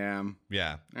 Yeah. Yeah.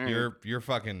 Yeah. Right.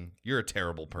 You're a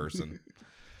terrible person.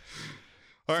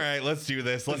 All right, let's do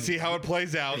this. Let's see how it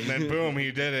plays out. And then boom,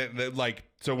 he did it. And like,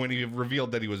 so when he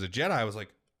revealed that he was a Jedi, I was like,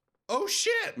 oh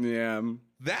shit. Yeah.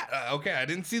 That, okay, I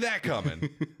didn't see that coming.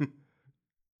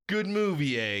 Good move,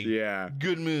 EA. Yeah.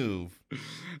 Good move.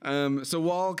 So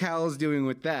while Cal is doing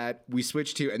with that, we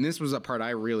switch to, and this was a part I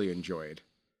really enjoyed.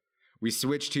 We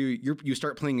switch to, you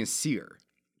start playing as Seer.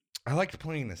 I liked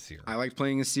playing as Seer. I liked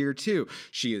playing as Seer too.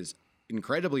 She is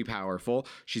incredibly powerful.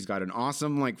 She's got an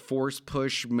awesome like force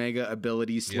push mega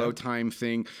ability, slow time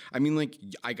thing. I mean, like,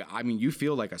 I mean, you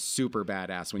feel like a super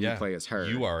badass when you play as her.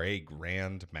 You are a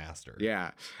grand master. Yeah.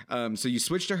 So you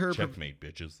switch to her. Checkmate,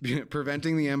 bitches.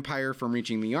 Preventing the Empire from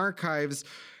reaching the archives.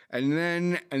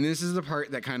 And this is the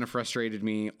part that kind of frustrated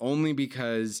me only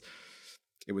because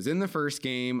it was in the first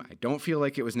game. I don't feel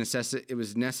like it was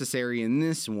necessary in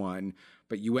this one,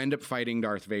 but you end up fighting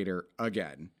Darth Vader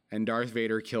again, and Darth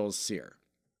Vader kills Seer.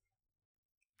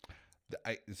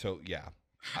 I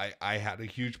had a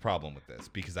huge problem with this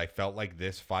because I felt like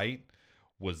this fight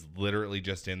was literally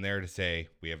just in there to say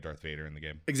we have Darth Vader in the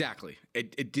game. Exactly.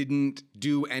 It didn't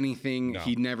do anything. No.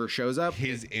 He never shows up.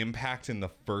 His impact in the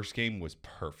first game was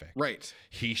perfect. Right.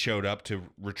 He showed up to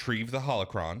retrieve the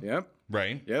holocron. Yep.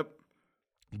 Right. Yep.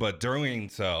 But doing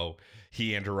so,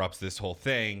 he interrupts this whole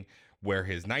thing where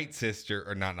his Night Sister,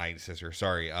 or not Night Sister,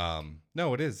 sorry.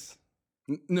 No, it is.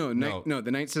 No,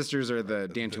 the Night Sisters are the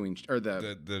Dantooine, or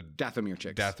the Dathomir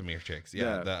chicks. Dathomir chicks,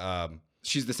 yeah.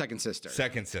 She's the second sister.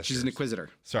 Second sister. She's an Inquisitor.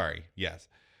 Sorry, yes.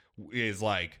 Is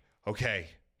like, okay,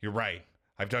 you're right.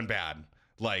 I've done bad.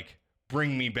 Like,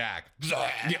 bring me back.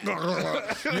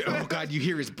 Oh, God, you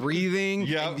hear his breathing.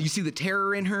 Yep. You see the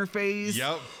terror in her face.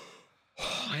 Yep.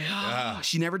 Oh, yeah.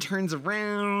 She never turns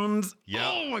around. Yep.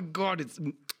 Oh, my God. It's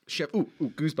chef. Ooh,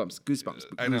 goosebumps.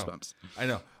 I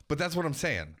know. But that's what I'm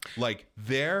saying. Like,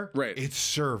 it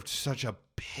served such a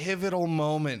pivotal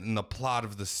moment in the plot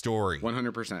of the story.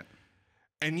 100%.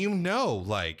 And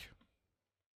like,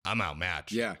 I'm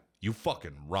outmatched. Yeah. You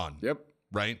fucking run. Yep.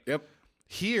 Right? Yep.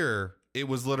 Here, it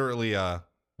was literally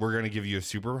we're going to give you a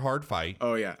super hard fight.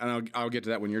 Oh, yeah. And I'll get to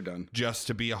that when you're done. Just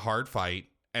to be a hard fight.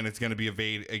 And it's going to be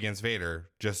against Vader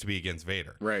just to be against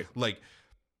Vader. Right. Like,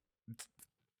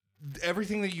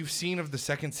 everything that you've seen of the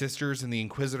Second Sisters and the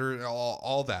Inquisitor and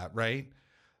all that, right?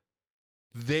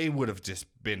 They would have just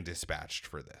been dispatched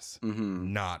for this,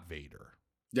 not Vader.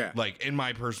 Yeah. Like, in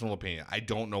my personal opinion, I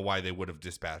don't know why they would have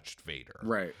dispatched Vader.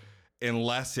 Right.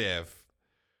 Unless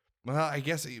I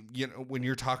guess, when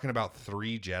you're talking about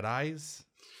 3 Jedis,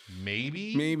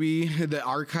 maybe the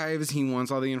archives, he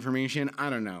wants all the information. I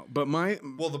don't know. But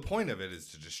the point of it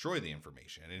is to destroy the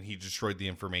information, and he destroyed the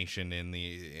information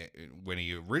when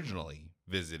he originally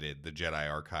visited the Jedi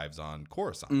archives on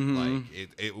Coruscant. Like,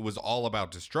 it was all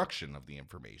about destruction of the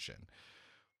information.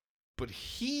 But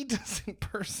he doesn't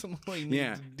personally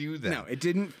need to do that. No, it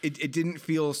didn't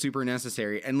feel super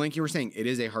necessary. And like you were saying, it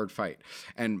is a hard fight.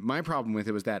 And my problem with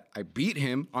it was that I beat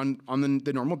him on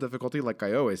the normal difficulty like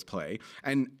I always play.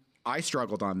 And I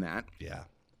struggled on that. Yeah.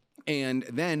 And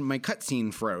then my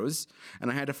cutscene froze and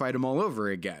I had to fight him all over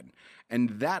again. And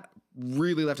that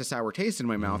really left a sour taste in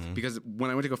my mouth because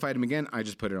when I went to go fight him again, I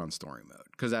just put it on story mode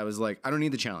because I was like, I don't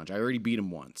need the challenge. I already beat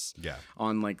him once. Yeah.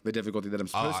 On like the difficulty that I'm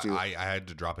supposed to. I had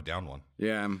to drop it down one.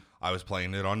 Yeah. I was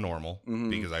playing it on normal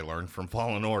because I learned from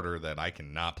Fallen Order that I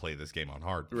cannot play this game on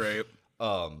hard. Right.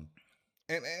 And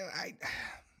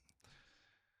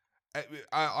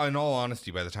I, in all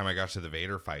honesty, by the time I got to the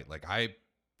Vader fight, like I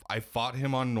fought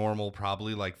him on normal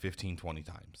probably like 15, 20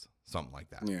 times. Something like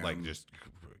that. Yeah. Like just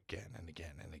again and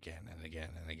again and again and again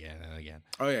and again and again.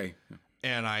 Oh yeah.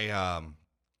 And I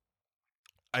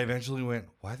eventually went,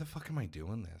 why the fuck am I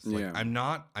doing this? Like I'm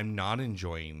not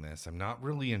enjoying this. I'm not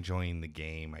really enjoying the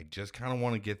game. I just kind of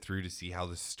want to get through to see how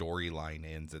the storyline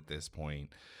ends at this point.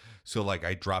 So like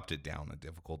I dropped it down a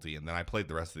difficulty and then I played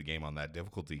the rest of the game on that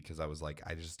difficulty because I was like,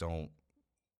 I just don't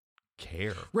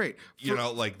care. Right. You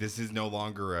know, like this is no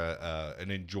longer an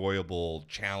enjoyable,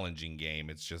 challenging game.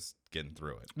 It's just getting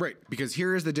through it. Right. Because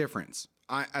here is the difference.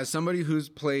 As somebody who's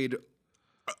played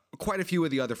quite a few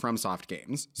of the other FromSoft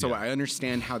games, so I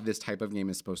understand how this type of game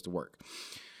is supposed to work.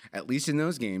 At least in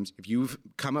those games, if you've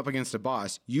come up against a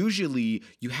boss, usually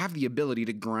you have the ability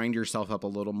to grind yourself up a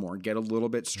little more, get a little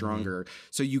bit stronger,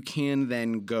 so you can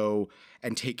then go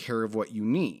and take care of what you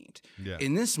need. Yeah.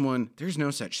 In this one, there's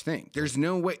no such thing. There's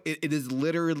no way. It is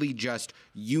literally just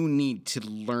you need to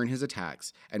learn his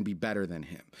attacks and be better than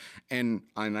him. And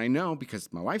I know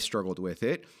because my wife struggled with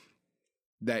it,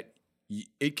 that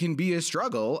it can be a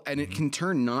struggle and it can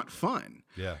turn not fun.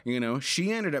 Yeah. You know,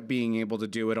 she ended up being able to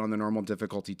do it on the normal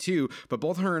difficulty too, but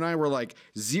both her and I were like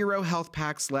 0 health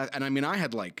packs left. And I mean, I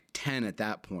had like 10 at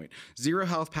that point, 0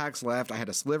 health packs left. I had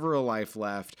a sliver of life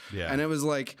left. Yeah. And it was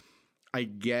like, I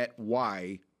get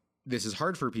why this is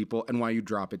hard for people and why you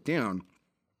drop it down.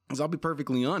 Because I'll be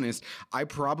perfectly honest, I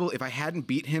probably, if I hadn't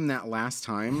beat him that last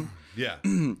time,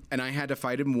 and I had to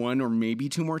fight him 1 or maybe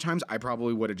 2 more times, I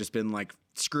probably would have just been like,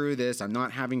 screw this, I'm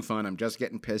not having fun, I'm just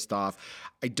getting pissed off.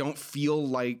 I don't feel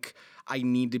like I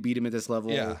need to beat him at this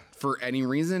level for any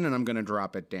reason, and I'm going to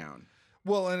drop it down.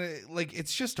 Well, and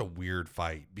it's just a weird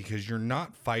fight because you're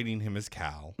not fighting him as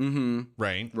Cal,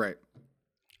 right? Right.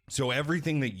 So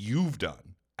everything that you've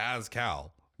done as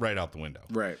Cal, right out the window.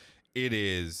 Right. It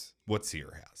is what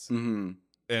Seer has.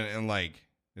 And like,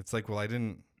 it's like, well,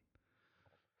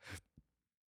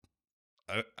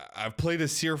 I've played a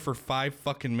Seer for 5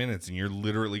 fucking minutes and you're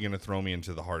literally going to throw me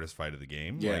into the hardest fight of the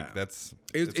game. Yeah. Like it's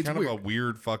kind weird. Of a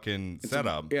weird fucking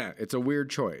setup. It's a weird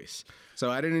choice. So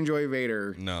I didn't enjoy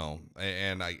Vader. No.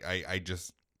 And I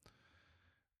just,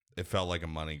 it felt like a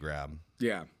money grab.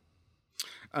 Yeah.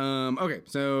 Okay.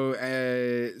 So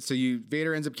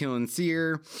Vader ends up killing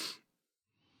Seer.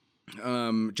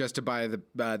 Just to buy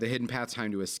the hidden path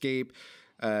time to escape.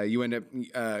 You end up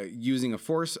using a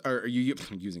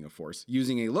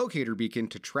locator beacon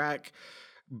to track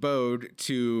Bode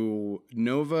to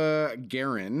Nova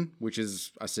Garen, which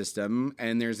is a system,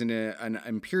 and there's an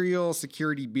Imperial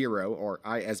Security Bureau, or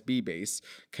ISB base,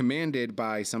 commanded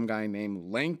by some guy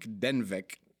named Lank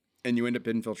Denvik, and you end up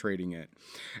infiltrating it.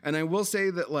 And I will say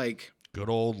that, like, good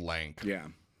old Lank. Yeah.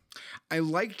 I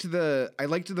liked the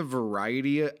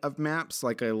variety of maps.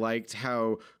 Like, I liked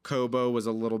how Kobo was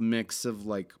a little mix of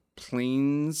like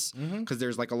plains, because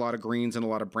there's like a lot of greens and a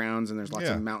lot of browns, and there's lots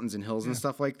of mountains and hills and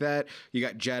stuff like that. You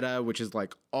got Jeddah, which is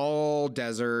like all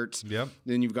desert. Yep.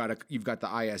 Then you've got the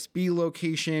ISB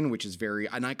location, which is very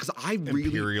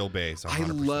Imperial base. 100%. I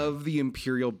love the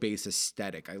Imperial base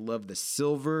aesthetic. I love the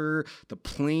silver, the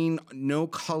plain, no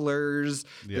colors.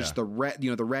 There's the red,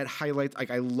 the red highlights.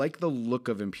 Like, I like the look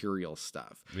of Imperial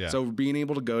stuff. Yeah. So being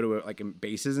able to go to like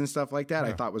bases and stuff like that,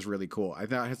 I thought was really cool. I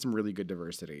thought it had some really good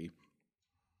diversity.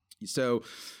 So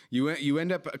you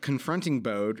end up confronting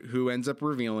Bode, who ends up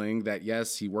revealing that,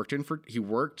 yes, he worked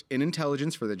in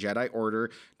intelligence for the Jedi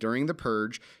Order during the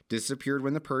Purge, disappeared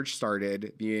when the Purge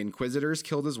started. The Inquisitors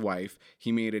killed his wife.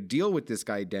 He made a deal with this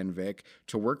guy Denvik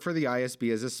to work for the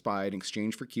ISB as a spy in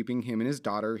exchange for keeping him and his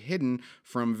daughter hidden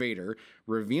from Vader,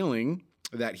 revealing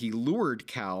that he lured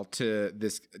Cal to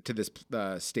this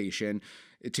station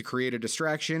to create a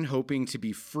distraction, hoping to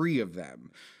be free of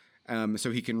them.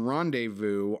 So he can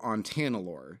rendezvous on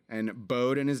Tanalorr, and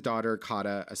Bode and his daughter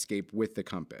Kata escape with the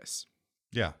compass.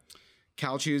 Yeah.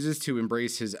 Cal chooses to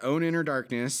embrace his own inner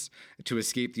darkness to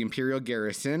escape the Imperial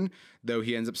garrison, though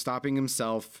he ends up stopping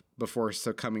himself before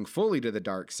succumbing fully to the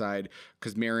dark side,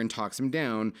 because Merrin talks him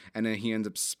down, and then he ends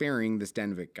up sparing this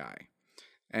Denvik guy.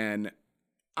 And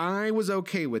I was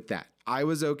okay with that.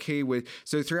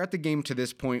 So throughout the game to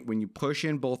this point, when you push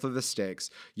in both of the sticks,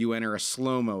 you enter a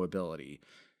slow-mo ability.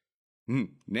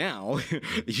 Now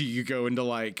you go into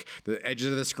like the edges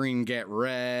of the screen get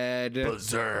red.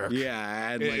 Berserk.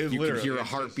 Yeah, and like you can hear a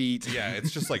heartbeat.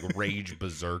 It's just like rage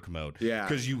berserk mode. Yeah.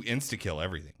 Because you insta kill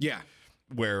everything. Yeah.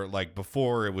 Where like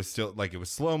before it was still like it was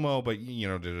slow mo, but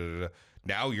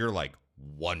now you're like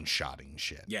one-shotting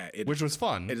shit. Yeah, which was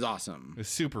fun. It is awesome. It's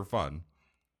super fun.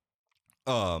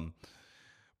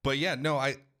 But yeah, no,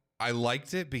 I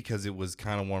liked it because it was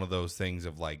kind of one of those things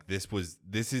of like this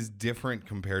is different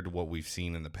compared to what we've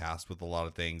seen in the past with a lot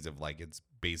of things of like it's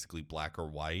basically black or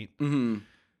white. Mm-hmm.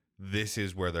 This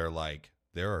is where they're like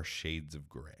there are shades of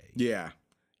gray. Yeah,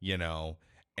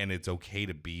 and it's okay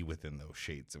to be within those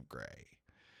shades of gray.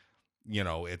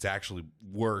 It's actually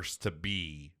worse to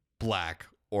be black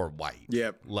or white.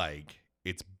 Yep. Like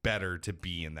it's better to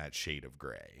be in that shade of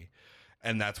gray,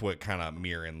 and that's what kind of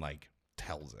Mirren like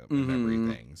tells him and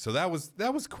everything. So that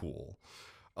was cool.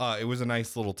 It was a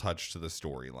nice little touch to the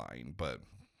storyline, but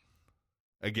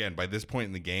again, by this point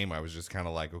in the game, I was just kind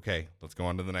of like, okay, let's go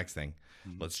on to the next thing.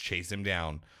 Let's chase him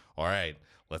down. All right,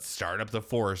 let's start up the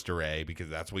forest array because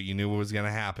that's what you knew was going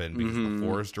to happen because the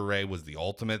forest array was the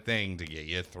ultimate thing to get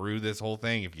you through this whole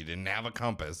thing if you didn't have a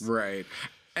compass. Right.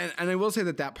 And I will say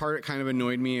that part kind of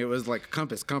annoyed me. It was like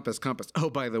compass. Oh,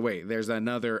 by the way, there's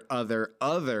another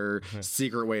other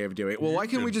secret way of doing it. Well, why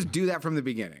can't we just do that from the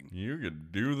beginning? You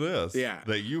could do this. Yeah.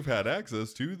 That you've had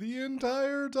access to the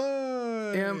entire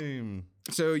time.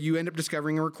 So you end up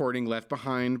discovering a recording left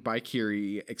behind by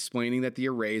Kiri explaining that the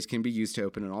arrays can be used to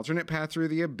open an alternate path through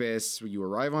the abyss. You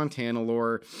arrive on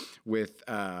Tanalorr with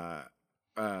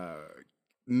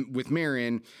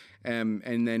Mirren.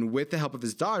 And then with the help of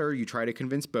his daughter, you try to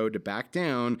convince Bode to back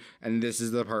down. And this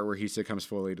is the part where he succumbs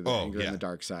fully to the anger and the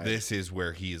dark side. This is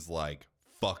where he's like,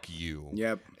 fuck you.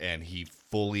 Yep. And he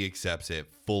fully accepts it,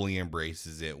 fully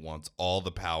embraces it, wants all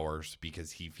the powers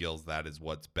because he feels that is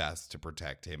what's best to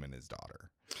protect him and his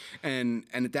daughter. And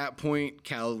at that point,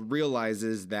 Cal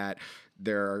realizes that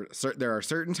there are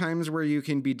certain times where you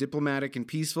can be diplomatic and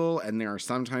peaceful, and there are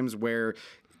some times where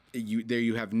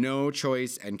you have no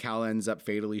choice, and Cal ends up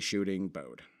fatally shooting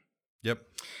Bode. Yep.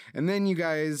 And then you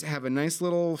guys have a nice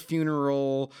little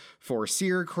funeral for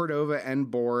Seer, Cordova,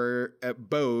 and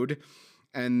Bode.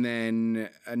 And then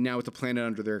now with the planet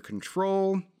under their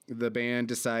control, the band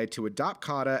decide to adopt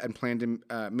Kata and plan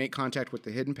to make contact with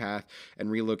the Hidden Path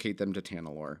and relocate them to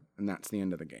Tanalorr. And that's the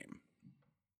end of the game.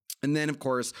 And then, of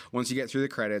course, once you get through the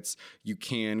credits, you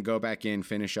can go back in,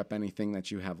 finish up anything that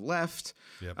you have left.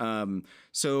 Yep.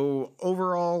 So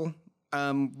overall,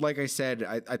 like I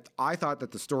said, I thought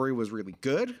that the story was really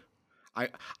good.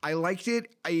 I liked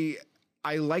it.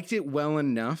 I liked it well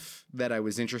enough that I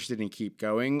was interested in keep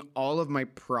going. All of my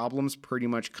problems pretty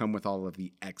much come with all of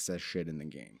the excess shit in the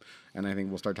game. And I think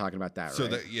we'll start talking about that,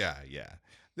 right? Yeah.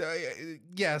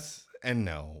 Yes and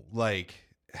no. Like...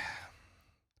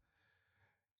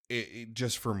 It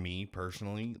just for me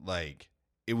personally, like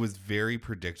it was very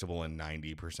predictable in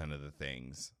 90% of the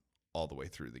things all the way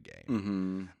through the game.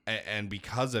 Mm-hmm. And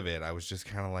because of it, I was just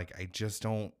kind of like, I just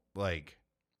don't like,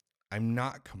 I'm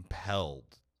not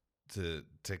compelled to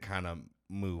kind of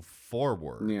move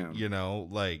forward. Yeah.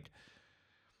 Like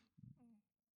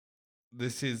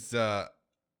this is,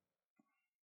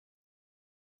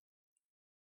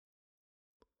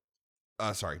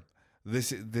 sorry,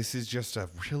 this is just a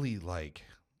really like,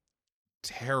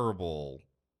 terrible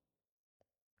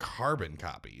carbon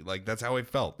copy. Like that's how I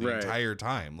felt the entire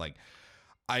time. Like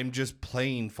I'm just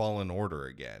playing Fallen Order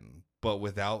again, but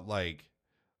without like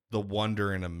the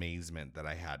wonder and amazement that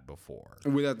I had before.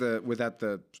 Without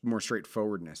the more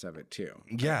straightforwardness of it too.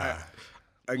 Yeah.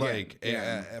 Again,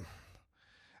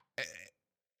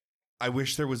 I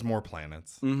wish there was more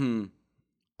planets. Mm-hmm.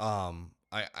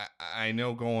 I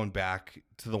know going back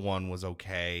to the one was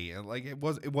okay. Like it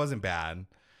wasn't bad.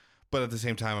 But at the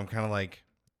same time, I'm kind of like,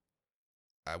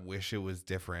 I wish it was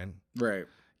different. Right.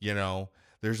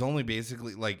 There's only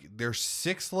basically like, there's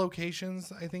 6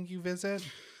 locations I think you visit.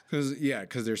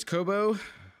 Because there's Kobo,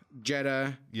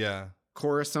 Jeddah,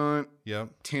 Coruscant,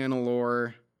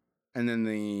 Tanalorr, and then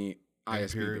the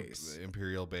ISB base.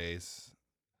 Imperial base.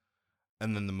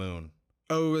 And then the moon.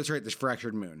 Oh, that's right. There's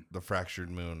Fractured Moon. The fractured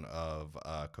moon of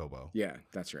Kobo. Yeah,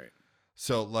 that's right.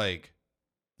 So like,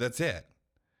 that's it.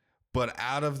 But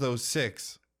out of those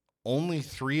 6, only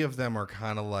 3 of them are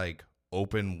kind of like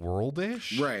open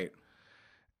world-ish. Right.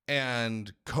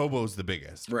 And Kobo's the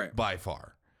biggest. Right. By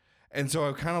far. And so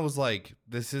I kind of was like,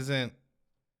 this isn't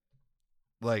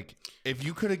like, if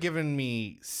you could have given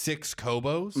me 6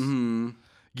 Kobos,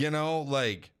 mm-hmm.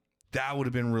 like That would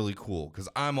have been really cool because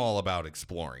I'm all about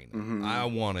exploring. Mm-hmm. I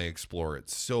want to explore it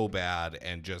so bad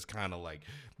and just kind of like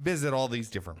visit all these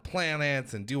different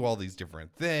planets and do all these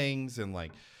different things. And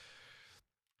like,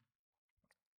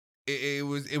 it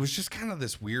was just kind of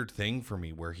this weird thing for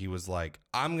me where he was like,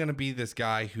 I'm going to be this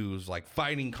guy who's like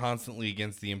fighting constantly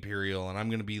against the Imperial, and I'm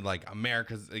going to be like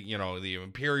America's, you know, the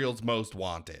Imperial's most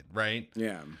wanted, right?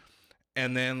 Yeah.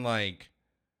 And then like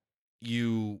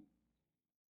you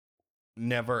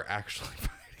never actually fight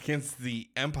against the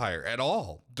Empire at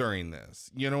all during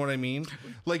this. You know what I mean?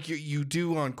 Like you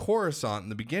do on Coruscant in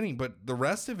the beginning, but the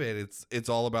rest of it, it's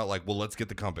all about like, well, let's get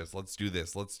the compass. Let's do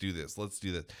this. Let's do this. Let's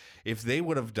do this. If they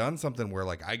would have done something where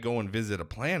like I go and visit a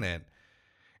planet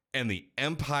and the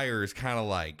Empire is kind of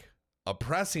like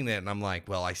oppressing it, and I'm like,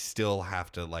 well, I still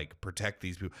have to like protect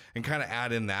these people, and kind of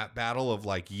add in that battle of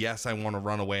like, yes, I want to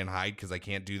run away and hide because I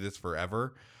can't do this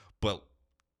forever, but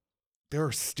there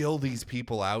are still these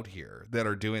people out here that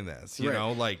are doing this, you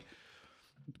know, like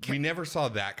we never saw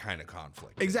that kind of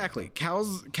conflict. Exactly.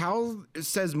 Cal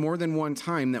says more than one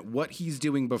time that what he's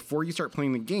doing before you start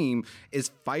playing the game is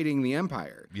fighting the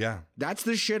Empire. Yeah. That's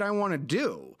the shit I want to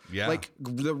do. Yeah. Like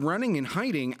the running and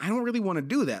hiding, I don't really want to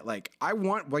do that. Like I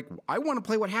want to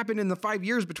play what happened in the 5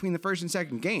 years between the first and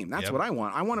second game. That's what I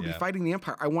want. I want to be fighting the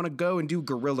Empire. I want to go and do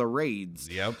guerrilla raids.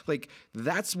 Yep. Like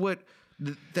that's what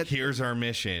here's our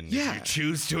mission. Yeah. If you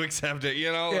choose to accept it,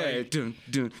 you know? Yeah, like, dun,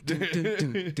 dun, dun,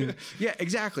 dun, dun, dun. Yeah,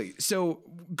 exactly. So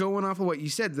going off of what you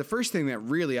said, the first thing that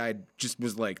really I just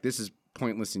was like, this is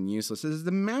pointless and useless is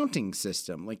the mounting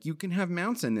system. Like you can have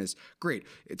mounts in this. Great.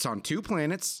 It's on 2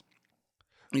 planets.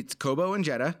 It's Kobo and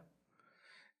Jeddah.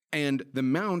 And the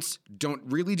mounts don't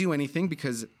really do anything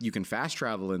because you can fast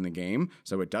travel in the game,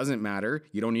 so it doesn't matter.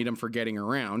 You don't need them for getting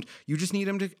around. You just need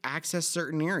them to access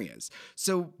certain areas.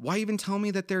 So why even tell me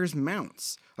that there's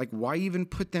mounts? Like, why even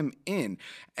put them in?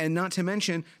 And not to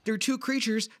mention, they're 2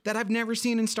 creatures that I've never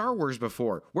seen in Star Wars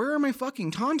before. Where are my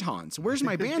fucking Tauntauns? Where's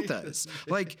my Banthas?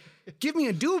 Like, give me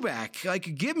a dewback.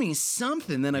 Like, give me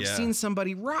something that I've seen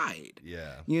somebody ride.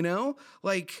 Yeah. You know?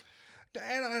 Like...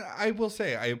 And I will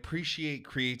say, I appreciate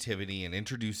creativity and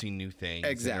introducing new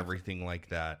things and everything like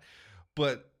that.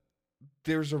 But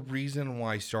there's a reason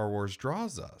why Star Wars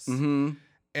draws us. Mm-hmm.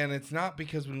 And it's not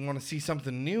because we want to see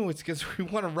something new. It's because we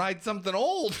want to ride something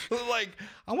old. Like,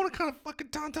 I want to kind of fucking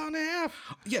Tauntaun in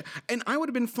half. Yeah, and I would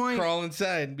have been fine. Crawl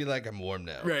inside and be like, I'm warm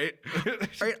now. Right.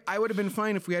 Right. I would have been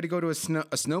fine if we had to go to a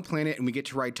snow planet and we get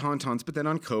to ride Tauntauns, but then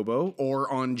on Kobo or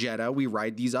on Jeddah, we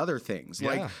ride these other things. Yeah.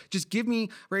 Like, just give me,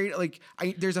 right? Like,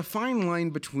 there's a fine line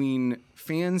between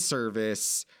fan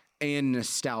service and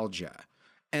nostalgia.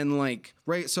 And like,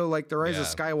 right? So like the Rise of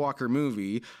Skywalker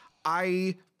movie,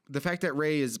 the fact that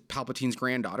Rey is Palpatine's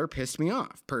granddaughter pissed me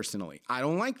off, personally. I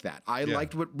don't like that. I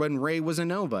liked when Rey was a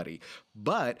nobody.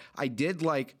 But I did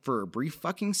like, for a brief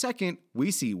fucking second,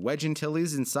 we see Wedge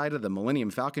Antilles inside of the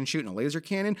Millennium Falcon shooting a laser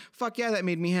cannon. Fuck yeah, that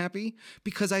made me happy.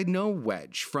 Because I know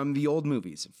Wedge from the old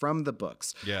movies, from the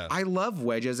books. Yeah. I love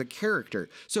Wedge as a character.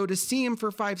 So to see him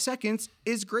for 5 seconds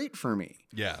is great for me.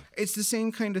 Yeah. It's the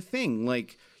same kind of thing.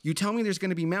 Like, you tell me there's going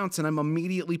to be mounts, and I'm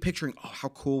immediately picturing, oh, how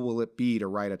cool will it be to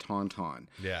ride a Tauntaun?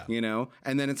 Yeah. You know?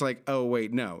 And then it's like, oh,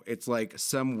 wait, no. It's like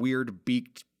some weird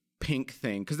beaked pink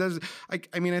thing. Because there's, like,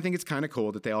 I mean, I think it's kind of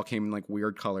cool that they all came in like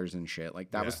weird colors and shit.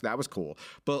 Like, that was cool.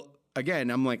 But again,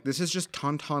 I'm like, this is just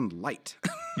Tauntaun light.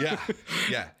 Yeah.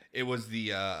 Yeah. It was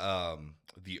the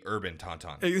urban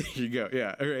Tauntaun. There you go.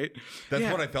 Yeah. All right.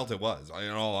 That's what I felt it was,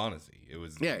 in all honesty. It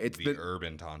was it's the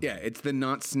urban Tauntaun. Yeah, it's the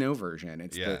not snow version.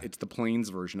 It's the plains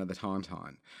version of the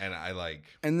Tauntaun. And I like...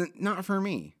 And not for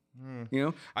me. You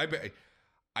know?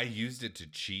 I used it to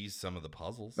cheese some of the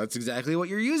puzzles. That's exactly what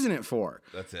you're using it for.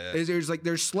 That's it.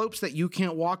 There's slopes that you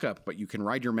can't walk up, but you can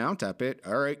ride your mount up it.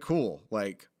 All right, cool.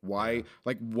 Like, why? Yeah.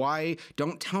 Like, why?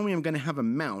 Don't tell me I'm going to have a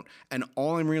mount, and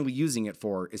all I'm really using it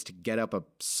for is to get up a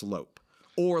slope.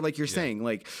 Or like you're saying,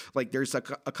 like there's a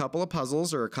couple of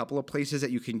puzzles or a couple of places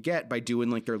that you can get by doing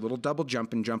like their little double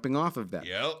jump and jumping off of them.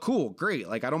 Yep. Cool, great.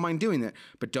 Like I don't mind doing that,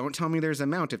 but don't tell me there's a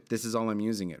mount if this is all I'm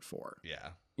using it for. Yeah.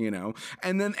 You know?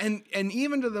 And then and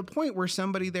even to the point where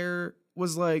somebody there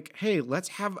was like, "Hey, let's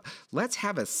have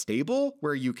a stable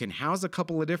where you can house a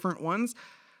couple of different ones."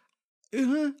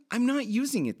 I'm not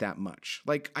using it that much.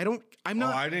 Like I'm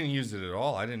not. Oh, I didn't use it at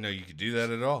all. I didn't know you could do that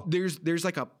at all. There's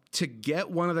like to get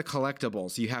one of the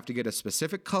collectibles, you have to get a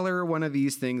specific color of one of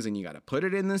these things, and you got to put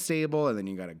it in the stable, and then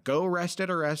you got to go rest at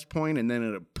a rest point, and then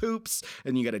it poops,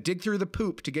 and you got to dig through the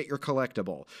poop to get your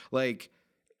collectible. Like,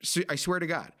 I swear to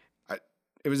God,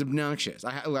 it was obnoxious.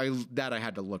 I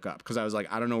had to look up because I was like,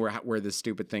 I don't know where this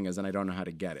stupid thing is, and I don't know how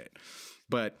to get it.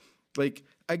 But Like,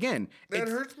 again, that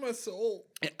hurts my soul.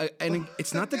 And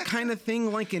it's not the kind of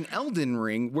thing like in Elden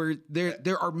Ring where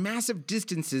there are massive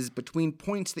distances between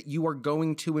points that you are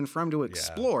going to and from to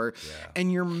explore,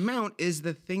 and your mount is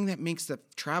the thing that makes the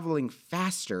traveling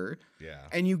faster. Yeah.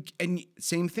 And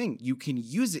same thing, you can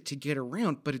use it to get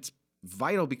around, but it's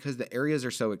vital because the areas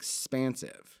are so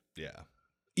expansive. Yeah.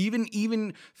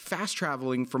 Even fast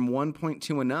traveling from one point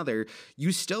to another,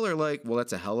 you still are like, well,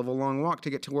 that's a hell of a long walk to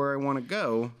get to where I want to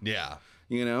go. Yeah.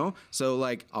 You know? So,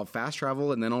 like, I'll fast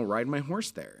travel and then I'll ride my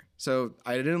horse there. So,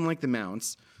 I didn't like the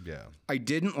mounts. Yeah. I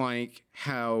didn't like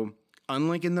how,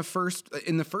 unlike in the first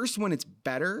one, it's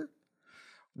better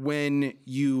when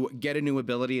you get a new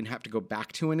ability and have to go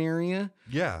back to an area.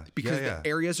 Yeah. Because the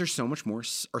areas are so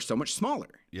much smaller.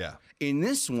 Yeah. In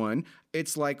this one,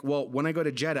 it's like, well, when I go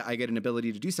to Jedi, I get an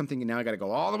ability to do something, and now I got to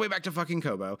go all the way back to fucking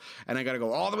Kobo, and I got to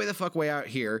go all the way the fuck way out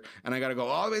here, and I got to go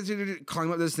all the way to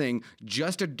climb up this thing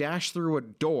just to dash through a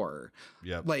door.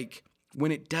 Yep. Like,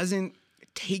 when it doesn't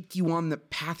take you on the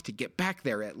path to get back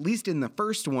there. At least in the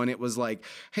first one, it was like,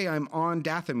 hey, I'm on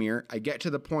Dathomir. I get to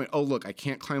the point, oh, look, I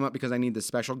can't climb up because I need the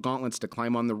special gauntlets to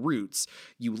climb on the roots.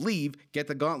 You leave, get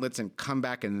the gauntlets, and come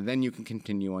back, and then you can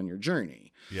continue on your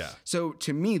journey. Yeah. So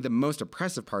to me, the most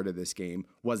oppressive part of this game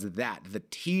was the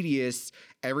tedious,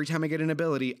 every time I get an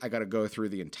ability, I got to go through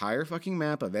the entire fucking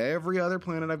map of every other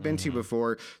planet I've been to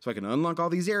before so I can unlock all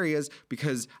these areas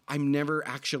because I'm never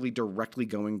actually directly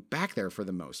going back there for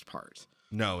the most part.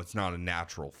 No, it's not a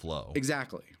natural flow.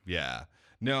 Exactly. Yeah.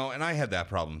 No, and I had that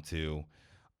problem too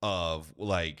of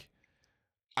like,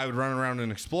 I would run around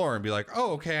and explore and be like,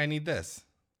 oh, okay, I need this.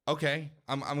 Okay,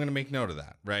 I'm going to make note of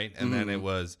that, right? And then it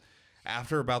was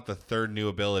after about the third new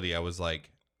ability, I was like,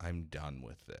 I'm done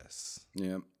with this.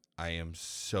 Yeah. I am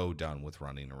so done with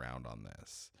running around on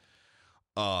this.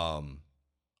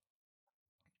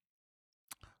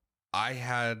 I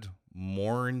had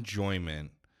more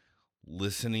enjoyment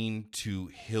listening to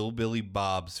Hillbilly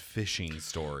Bob's fishing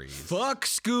stories. Fuck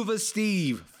Scuba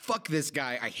Steve. Fuck this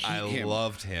guy. I hate him. I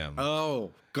loved him.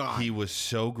 Oh, God. He was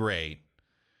so great.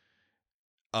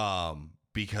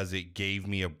 Because it gave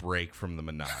me a break from the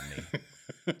monotony.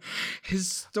 His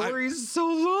story is so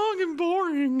long and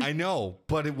boring. I know,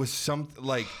 but it was something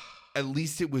like, at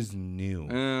least it was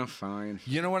new. Fine.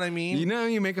 You know what I mean? You know,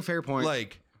 you make a fair point.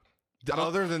 Like,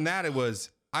 other than that, it was,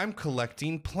 I'm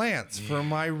collecting plants for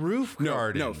my roof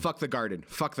garden. No, fuck the garden.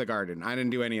 Fuck the garden. I didn't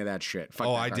do any of that shit. Fuck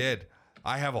I did.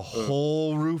 I have a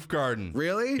whole roof garden.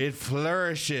 Really? It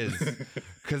flourishes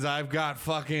because I've got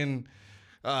fucking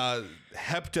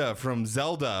Hepta from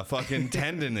Zelda fucking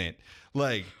tending it.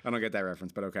 Like, I don't get that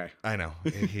reference, but okay. I know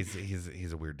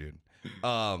he's a weird dude.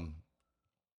 Like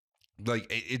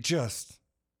it just,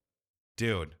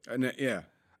 dude. Yeah.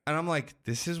 And I'm like,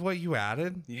 this is what you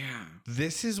added? Yeah.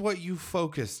 This is what you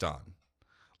focused on.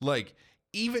 Like,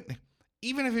 even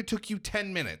if it took you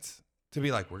 10 minutes to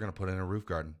be like, we're going to put in a roof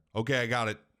garden. Okay, I got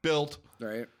it. Built.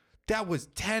 Right. That was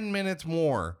 10 minutes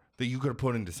more that you could have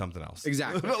put into something else.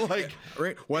 Exactly. Like,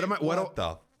 right. What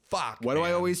the fuck? What do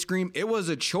I always scream? It was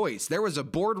a choice. There was a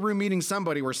boardroom meeting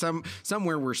somewhere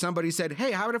where somebody said,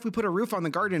 hey, how about if we put a roof on the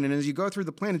garden, and as you go through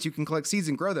the planets, you can collect seeds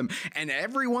and grow them. And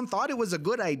everyone thought it was a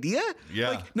good idea. Yeah.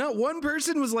 Like, not one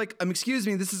person was like, excuse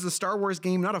me, this is a Star Wars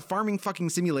game, not a farming fucking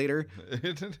simulator.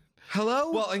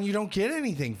 Hello? Well, and you don't get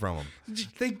anything from them.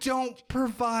 They don't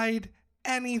provide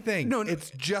anything. No,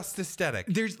 it's just aesthetic.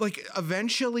 There's like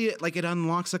eventually it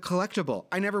unlocks a collectible.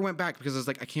 I never went back because I was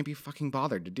like, I can't be fucking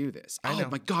bothered to do this. I know. Oh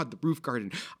my God, the roof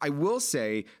garden. I will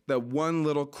say the one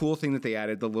little cool thing that they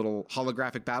added, the little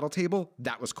holographic battle table,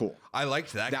 that was cool. I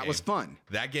liked that. That was fun.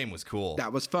 That game was cool.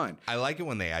 That was fun. I like it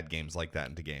when they add games like that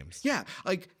into games. Yeah,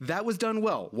 like that was done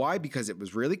well. Why? Because it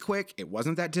was really quick. It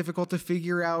wasn't that difficult to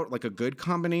figure out like a good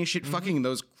combination. Fucking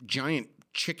those giant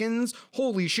chickens,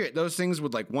 holy shit, those things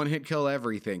would like one hit kill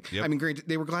everything. Yep. I mean, granted,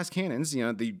 they were glass cannons, you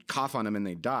know, they cough on them and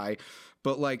they die,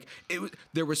 but like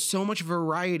there was so much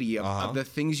variety of the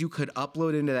things you could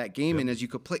upload into that game. And as you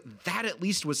could play, that at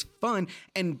least was fun,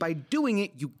 and by doing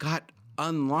it you got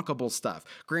unlockable stuff.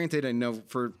 Granted, I know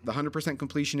for the 100%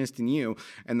 completionist in you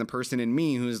and the person in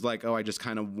me who's like, oh, I just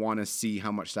kind of want to see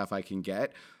how much stuff I can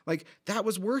get, like that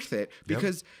was worth it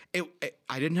because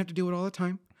I didn't have to do it all the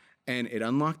time. And it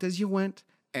unlocked as you went,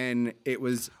 and it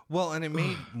was... Well, and it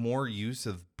made more use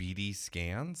of BD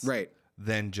scans. Right.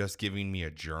 than just giving me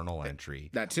a journal entry.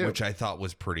 That too. Which I thought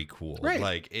was pretty cool. Right.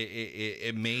 Like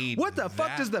it made What the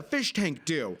fuck does the fish tank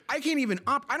do? I can't even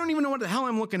I don't even know what the hell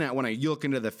I'm looking at when I look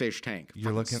into the fish tank.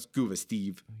 You're looking Scuba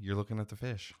Steve. You're looking at the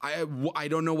fish. I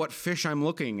don't know what fish I'm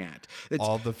looking at.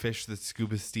 All the fish that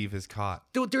Scuba Steve has caught.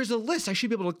 Dude, there's a list. I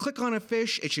should be able to click on a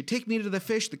fish. It should take me to the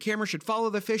fish. The camera should follow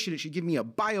the fish, and it should give me a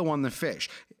bio on the fish.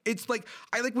 It's like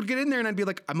I would get in there and I'd be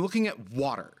like, I'm looking at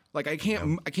water. Like I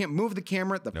can't move the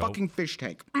camera at the fucking fish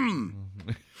tank.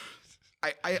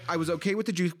 I was okay with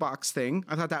the jukebox thing.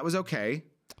 I thought that was okay.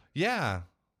 Yeah.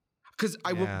 Because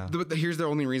here's the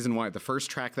only reason why. The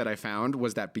first track that I found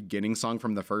was that beginning song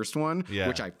from the first one,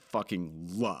 which I fucking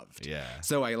loved. Yeah.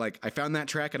 So I found that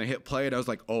track and I hit play and I was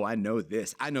like, oh, I know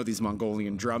this. I know these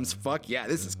Mongolian drums. Fuck yeah,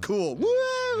 this is cool.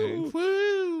 Woo!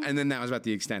 Woo! And then that was about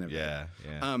the extent of it. Yeah.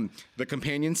 The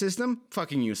companion system,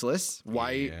 fucking useless.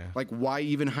 Why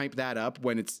even hype that up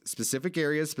when it's specific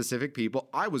areas, specific people?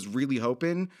 I was really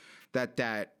hoping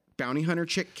that bounty hunter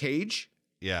chick Cage.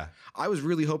 Yeah. I was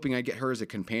really hoping I'd get her as a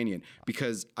companion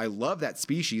because I love that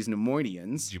species,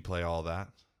 Nemoidians. Did you play all that?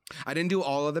 I didn't do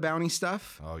all of the bounty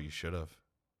stuff. Oh, you should have.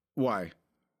 Why?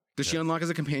 Does she unlock as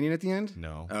a companion at the end?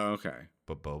 No. Oh, okay.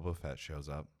 But Boba Fett shows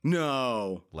up.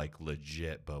 No. Like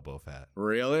legit Boba Fett.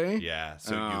 Really? Yeah.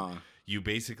 So you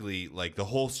basically, like, the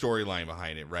whole storyline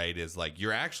behind it, right, is like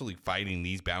you're actually fighting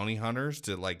these bounty hunters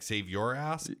to like save your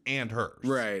ass and hers.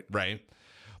 Right. Right.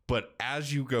 But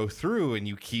as you go through and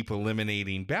you keep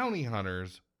eliminating bounty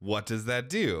hunters, what does that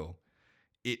do?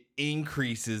 It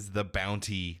increases the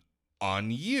bounty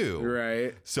on you.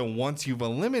 Right. So once you've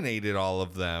eliminated all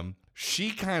of them,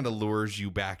 she kind of lures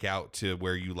you back out to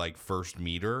where you like first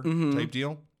meet her type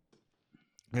deal.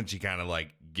 And she kind of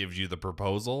like gives you the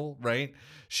proposal, right?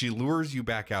 She lures you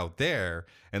back out there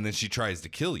and then she tries to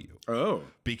kill you. Oh.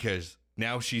 Because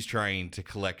now she's trying to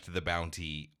collect the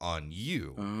bounty on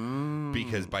you. Oh.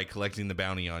 Because by collecting the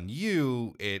bounty on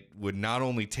you, it would not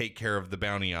only take care of the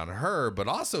bounty on her, but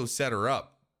also set her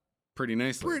up pretty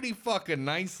nicely. Pretty fucking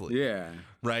nicely. Yeah.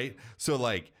 Right? So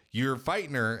like you're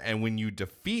fighting her and when you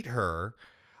defeat her,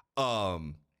 a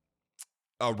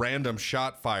random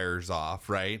shot fires off,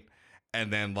 right?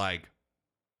 And then like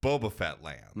Boba Fett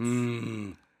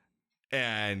lands.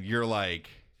 And you're like,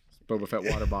 Boba Fett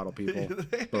water bottle, people.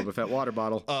 Boba Fett water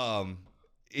bottle.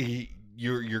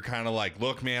 You're kind of like,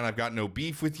 look, man, I've got no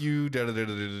beef with you. Da da da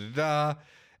da da da.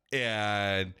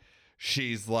 And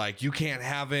she's like, you can't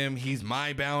have him. He's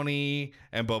my bounty.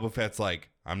 And Boba Fett's like,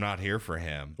 I'm not here for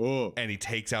him. Oh. And he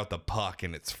takes out the puck,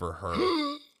 and it's for her.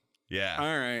 Yeah. All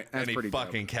right, that's and he pretty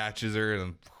fucking dope. Catches her,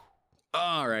 and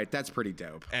all right, that's pretty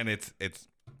dope. And it's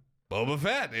Boba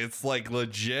Fett. It's like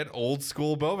legit old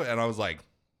school Boba. And I was like,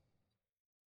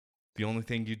 the only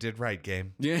thing you did right,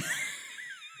 game. Yeah.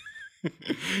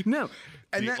 No.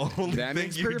 And the that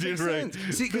makes perfect sense.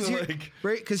 Right. See,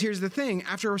 because here's the thing.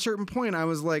 After a certain point, I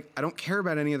was like, I don't care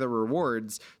about any of the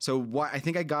rewards. So I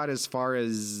think I got as far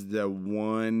as the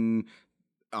one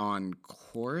on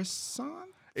Coruscant.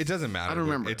 It doesn't matter. I don't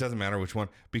remember. It doesn't matter which one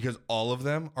because all of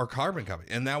them are carbon copies.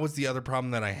 And that was the other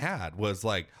problem that I had was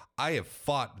like, I have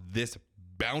fought this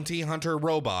bounty hunter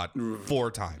robot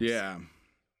 4 times. Yeah.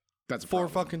 That's 4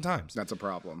 fucking times. That's a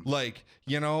problem. Like,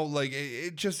 you know, like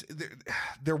it just,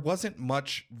 there wasn't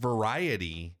much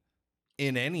variety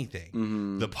in anything.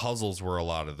 Mm-hmm. The puzzles were a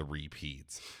lot of the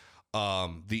repeats.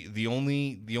 The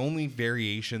only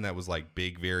variation that was like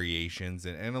big variations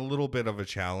and a little bit of a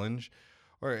challenge,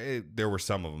 there were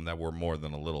some of them that were more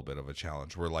than a little bit of a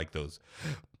challenge, were like those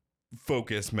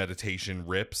focus meditation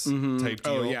rips type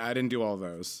deal. Oh yeah, I didn't do all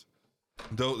those.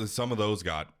 Some of those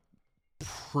got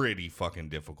pretty fucking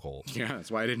difficult. Yeah, that's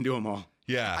why I didn't do them all.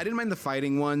 Yeah. I didn't mind the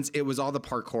fighting ones. It was all the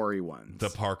parkoury ones. The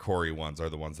parkoury ones are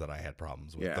the ones that I had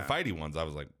problems with. Yeah. The fighting ones, I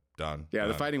was like, done. Yeah, done,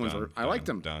 the fighting ones I liked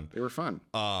them. Done. They were fun.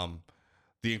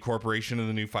 The incorporation of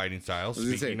the new fighting styles.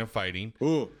 Speaking of fighting.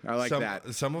 Ooh, I like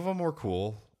that. Some of them were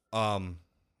cool.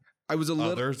 I was a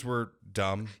little. Others were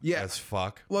dumb as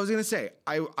fuck. Well, I was gonna say,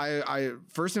 I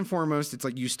first and foremost, it's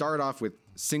like you start off with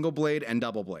single blade and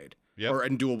double blade, or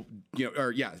and dual,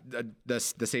 the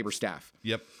saber staff.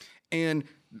 Yep. And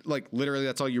like literally,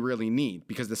 that's all you really need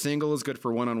because the single is good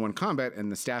for one-on-one combat,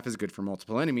 and the staff is good for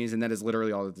multiple enemies, and that is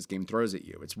literally all that this game throws at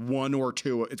you. It's one or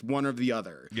two. It's one or the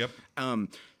other. Yep.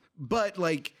 But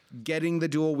like getting the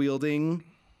dual wielding.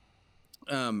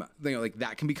 Like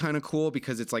that can be kind of cool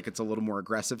because it's a little more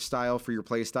aggressive style for your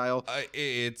play style.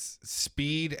 It's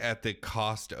speed at the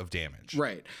cost of damage.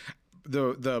 Right.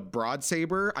 The broad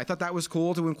saber, I thought that was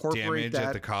cool to incorporate damage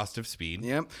at the cost of speed.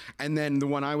 Yep. And then the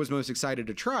one I was most excited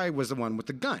to try was the one with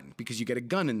the gun because you get a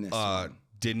gun in this one.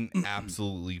 didn't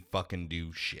absolutely fucking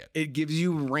do shit. It gives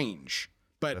you range,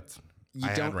 but you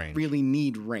don't really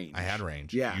need range. I had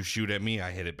range. Yeah. You shoot at me,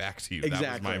 I hit it back to you. Exactly.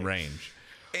 That was my range.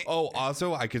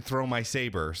 Also, I could throw my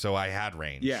saber, so I had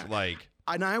range. Yeah. Like,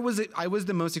 and I was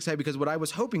the most excited because what I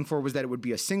was hoping for was that it would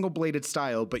be a single-bladed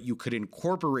style, but you could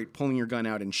incorporate pulling your gun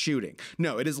out and shooting.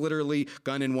 No, it is literally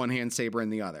gun in one hand, saber in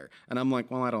the other. And I'm like,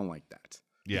 well, I don't like that.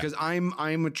 Yeah. Because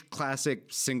I'm a classic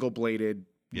single-bladed,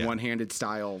 one-handed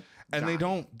style and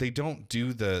guy. they don't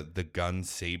do the gun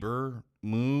saber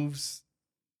moves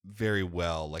very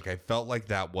well. Like, I felt like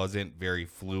that wasn't very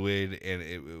fluid, and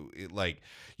it like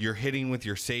you're hitting with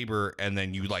your saber and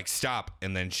then you like stop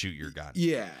and then shoot your gun.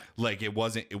 Yeah. Like it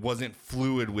wasn't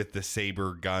fluid with the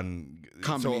saber gun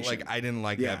combination. So like I didn't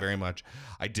like that very much.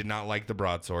 I did not like the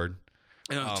broadsword.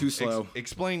 Too slow.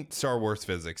 Explain Star Wars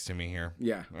physics to me here.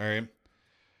 Yeah. All right.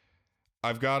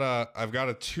 I've got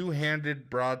a two-handed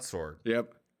broadsword.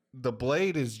 Yep. The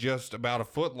blade is just about a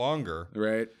foot longer.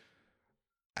 Right.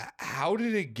 How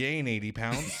did it gain 80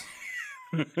 pounds?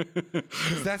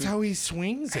 That's how he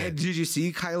swings it. Did you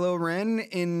see Kylo Ren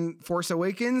in Force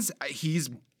Awakens? He's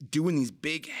doing these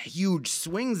big, huge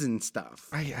swings and stuff.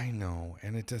 I know,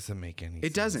 and it doesn't make any sense.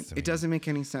 It doesn't. It doesn't make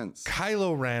any sense.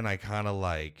 Kylo Ren, I kind of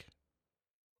like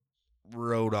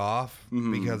wrote off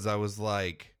because I was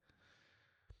like,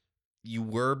 you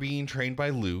were being trained by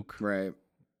Luke. Right.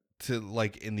 To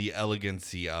like in the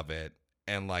elegancy of it.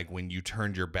 And like when you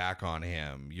turned your back on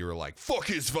him, you were like, fuck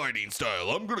his fighting style.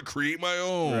 I'm going to create my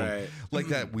own. Right. Like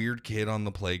that weird kid on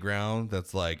the playground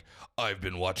that's like, I've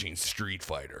been watching Street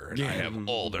Fighter and I have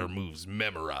all their moves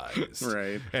memorized.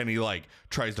 Right. And he like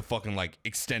tries to fucking like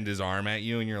extend his arm at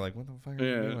you and you're like, what the fuck are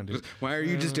you doing, dude? Why are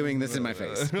you just doing this in my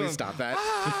face? Please stop that.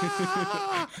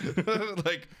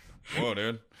 Like, whoa,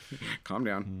 dude. Calm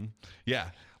down.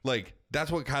 Yeah. Like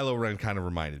that's what Kylo Ren kind of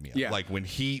reminded me of. Yeah. Like when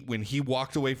he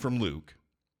walked away from Luke,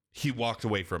 he walked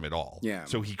away from it all. Yeah.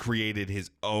 So he created his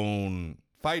own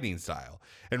fighting style.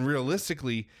 And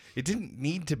realistically, it didn't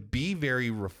need to be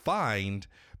very refined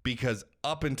because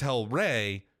up until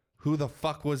Rey, who the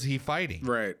fuck was he fighting?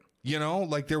 Right. You know,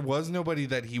 like there was nobody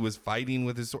that he was fighting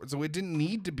with his sword. So it didn't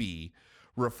need to be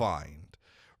refined.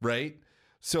 Right.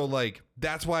 So like,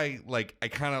 that's why like I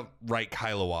kind of write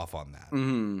Kylo off on that.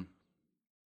 Mm-hmm.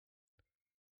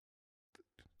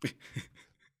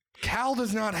 Cal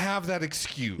does not have that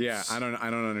excuse. Yeah, I don't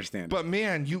understand. But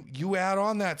man, you add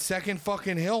on that second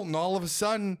fucking hilt, and all of a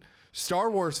sudden,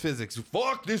 Star Wars physics.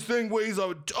 Fuck, this thing weighs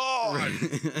a ton.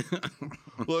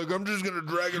 Like I'm just gonna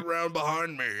drag it around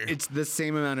behind me. It's the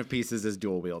same amount of pieces as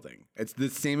dual wielding. It's the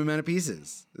same amount of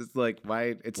pieces. It's like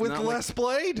why it's with not less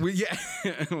blade. Yeah,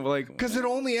 like because it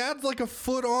only adds like a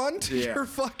foot on to your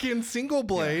fucking single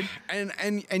blade. Yeah.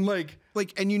 And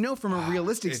and you know from a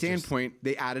realistic standpoint,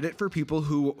 they added it for people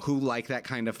who like that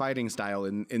kind of fighting style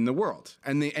in the world,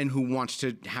 and who want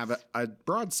to have a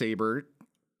broad saber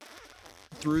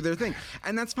through their thing,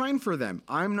 and that's fine for them.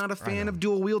 I'm not a fan of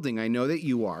dual wielding. I know that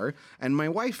you are, and my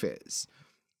wife is.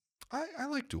 I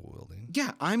like dual wielding.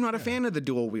 Yeah, I'm not a fan of the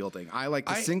dual wielding. I like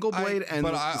the single blade and the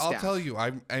staff. I'll tell you,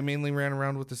 I mainly ran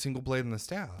around with the single blade and the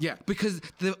staff. Yeah, because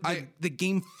the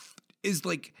game is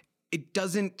like it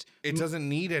doesn't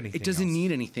need anything. It doesn't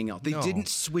need anything else. They didn't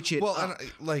switch it. Well, up.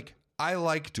 and, I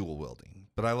like dual wielding,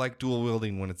 but I like dual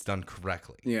wielding when it's done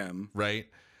correctly. Yeah. Right.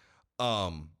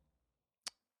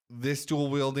 This dual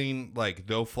wielding, like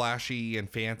though flashy and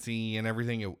fancy and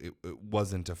everything, it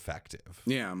wasn't effective.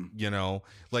 Yeah. You know,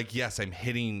 like yes, I'm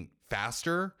hitting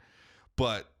faster,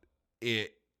 but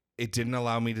it didn't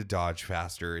allow me to dodge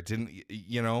faster. It didn't,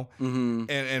 you know,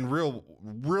 and real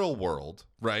world,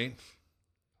 right?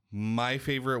 My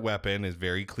favorite weapon is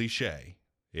very cliche.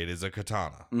 It is a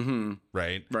katana,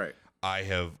 right? Right. I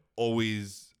have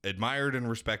always admired and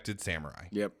respected samurai.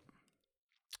 Yep.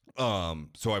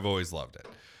 So I've always loved it.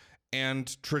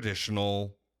 And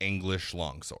traditional English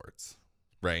longswords,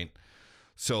 right?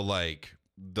 So like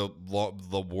the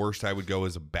worst I would go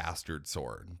is a bastard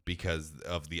sword because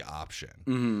of the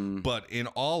option. But in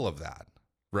all of that,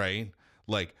 right?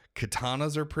 Like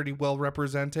katanas are pretty well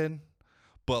represented,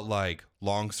 but like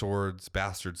long swords,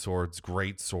 bastard swords,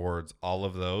 great swords, all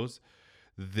of those,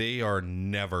 they are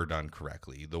never done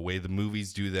correctly. The way the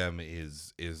movies do them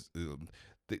is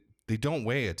they don't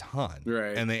weigh a ton.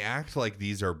 Right. And they act like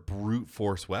these are brute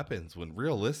force weapons when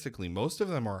realistically most of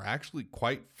them are actually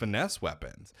quite finesse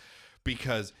weapons.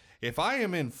 Because if I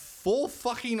am in full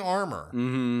fucking armor,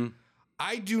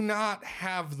 I do not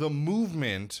have the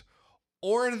movement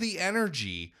or the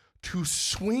energy to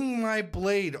swing my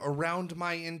blade around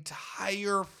my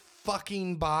entire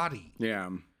fucking body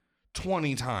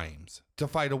 20 times to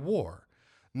fight a war.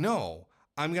 No,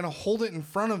 I'm going to hold it in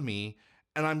front of me,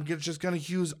 and I'm just going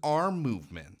to use arm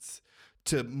movements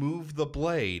to move the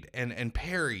blade and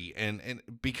parry, and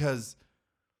because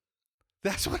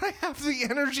that's what I have the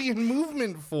energy and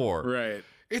movement for. Right.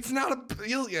 It's not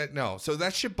no. So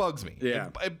that shit bugs me. Yeah.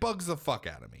 It bugs the fuck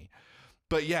out of me.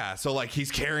 But yeah, so like he's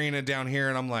carrying it down here,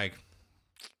 and I'm like,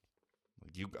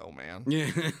 you go, man. Yeah.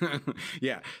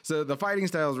 Yeah. So the fighting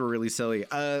styles were really silly.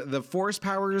 The force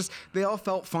powers, they all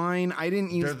felt fine.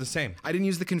 They're the same. I didn't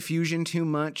use the confusion too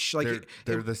much. Like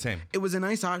they're the same. It was a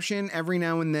nice option every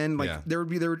now and then. Like there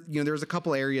was a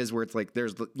couple areas where it's like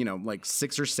there's like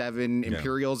 6 or 7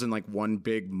 Imperials and like one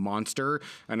big monster,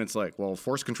 and it's like, well,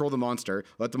 force control the monster,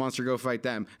 let the monster go fight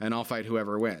them, and I'll fight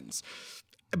whoever wins.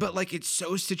 But like it's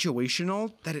so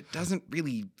situational that it doesn't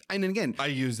really. And again, I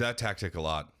use that tactic a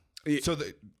lot. So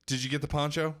did you get the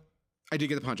poncho? I did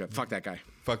get the poncho. Fuck that guy.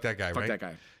 Fuck that guy, right? Fuck that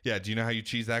guy. Yeah, do you know how you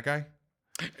cheese that guy?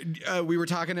 We were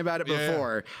talking about it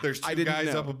before. There's 2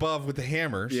 guys up above with the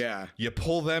hammers. Yeah. You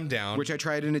pull them down. Which I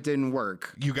tried and it didn't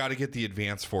work. You got to get the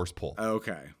advanced force pull.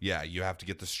 Okay. Yeah, you have to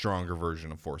get the stronger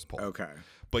version of force pull. Okay.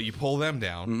 But you pull them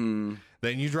down.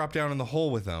 Then you drop down in the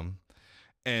hole with them.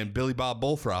 And Billy Bob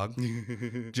Bullfrog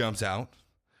jumps out.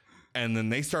 And then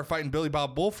they start fighting Billy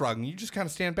Bob Bullfrog. And you just kind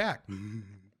of stand back.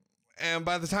 And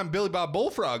by the time Billy Bob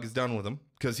Bullfrog is done with him,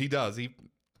 because he does, he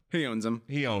owns them.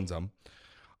 He owns them.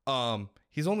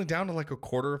 He's only down to like a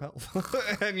quarter of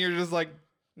health, and you're just like,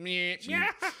 meh.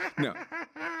 No.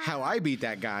 How I beat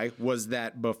that guy was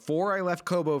that before I left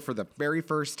Kobo for the very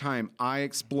first time, I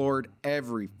explored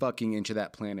every fucking inch of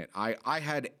that planet. I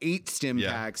had 8 stim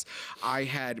packs. I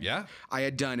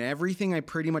had done everything I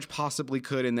pretty much possibly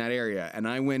could in that area, and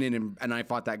I went in and I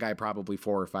fought that guy probably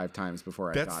 4 or 5 times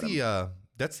before I got him.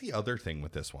 That's the other thing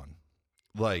with this one.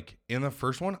 Like in the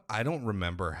first one, I don't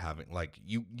remember having like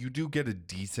you do get a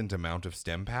decent amount of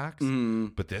stem packs,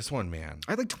 but this one, man,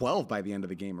 I had like 12 by the end of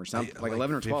the game or something, like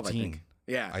 11 or 12, 15. I think.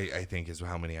 Yeah, I think is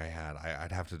how many I had.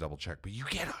 I'd have to double check, but you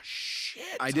get a shit.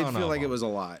 I did feel like them. it was a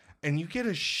lot, and you get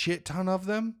a shit ton of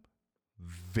them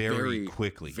very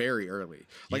quickly, very early.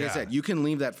 Like I said, you can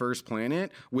leave that first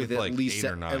planet with like at least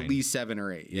 8 or 9. At least 7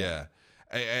 or 8. Yeah.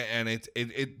 And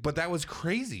it but that was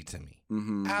crazy to me.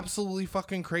 Absolutely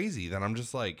fucking crazy that I'm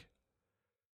just like,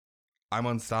 I'm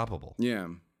unstoppable. Yeah.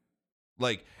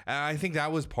 Like, and I think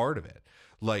that was part of it.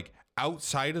 Like,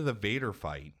 outside of the Vader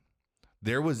fight,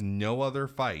 there was no other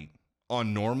fight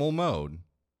on normal mode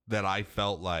that I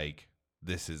felt like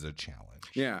this is a challenge.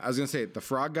 Yeah, I was gonna say the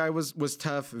frog guy was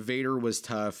tough. Vader was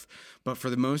tough, but for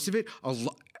the most of it, a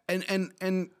lot.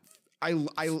 And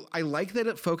I like that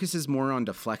it focuses more on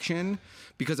deflection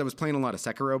because I was playing a lot of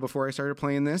Sekiro before I started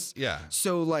playing this. Yeah.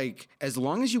 So like, as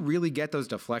long as you really get those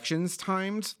deflections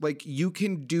timed, like you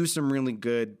can do some really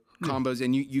good combos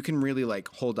and you can really like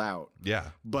hold out. Yeah.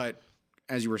 But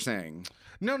as you were saying,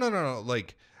 no.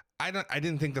 Like, I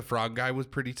didn't think the frog guy was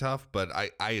pretty tough, but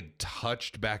I had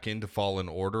touched back into Fallen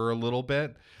Order a little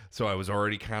bit, so I was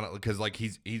already kind of, because like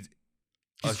he's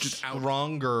a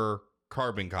stronger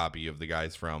carbon copy of the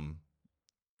guys from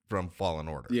Fallen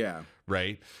Order. Yeah.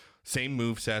 Right? Same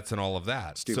move sets and all of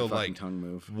that. Stupid fucking tongue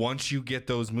move. Once you get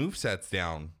those move sets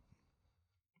down,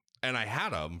 and I had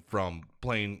them from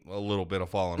playing a little bit of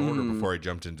Fallen Order before I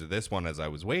jumped into this one as I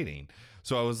was waiting.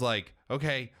 So I was like,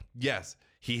 okay, yes,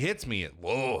 he hits me.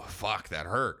 Whoa, fuck, that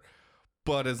hurt.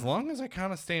 But as long as I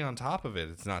kind of stay on top of it,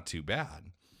 it's not too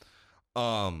bad.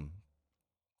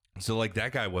 So like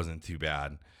that guy wasn't too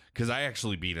bad because I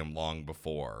actually beat him long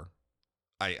before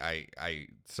I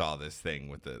saw this thing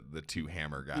with the 2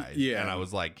 hammer guys. Yeah. And I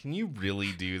was like, can you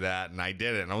really do that? And I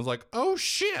did it. And I was like, oh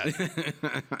shit.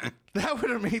 That would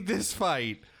have made this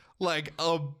fight like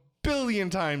a billion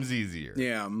times easier.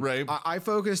 Yeah. Right. I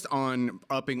focused on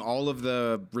upping all of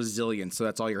the resilience. So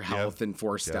that's all your health and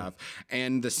force stuff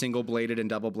and the single bladed and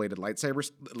double bladed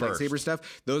lightsaber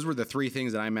stuff. Those were the 3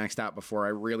 things that I maxed out before I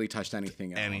really touched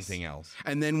anything else.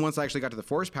 And then once I actually got to the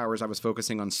force powers, I was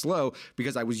focusing on slow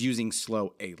because I was using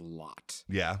slow a lot.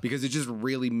 Yeah. Because it just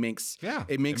really makes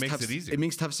it makes it easier. It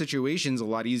makes tough situations a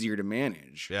lot easier to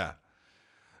manage. Yeah.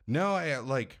 No,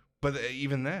 but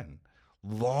even then,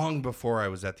 long before I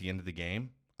was at the end of the game,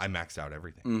 I maxed out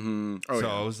everything.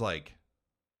 I was like,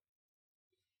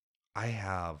 I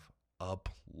have a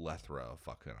plethora of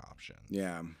fucking options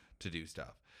to do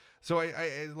stuff. So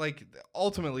I like,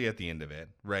 ultimately at the end of it,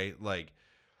 right? Like,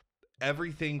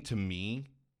 everything to me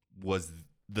was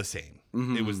the same.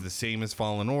 It was the same as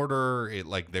Fallen Order. It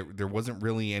like there wasn't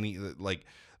really any like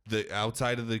the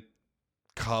outside of the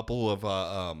couple of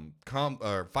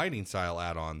fighting style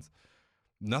add-ons.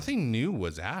 Nothing new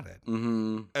was added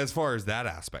as far as that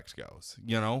aspect goes,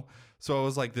 you know? So I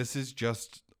was like, this is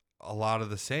just a lot of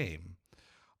the same.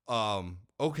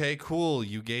 Okay, cool.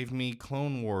 You gave me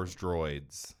Clone Wars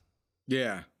droids.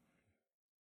 Yeah.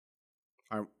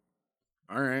 All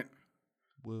right.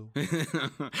 Woo.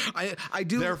 I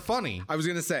do. They're funny. I was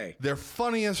gonna say They're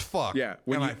funny as fuck. Yeah,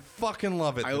 and I fucking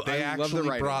love it that they I love the actually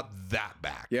writing. brought that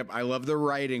back. Yep, I love the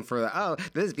writing for that. Oh,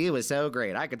 this view is so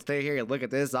great. I could stay here and look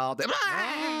at this all day.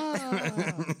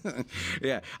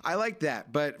 Yeah, I like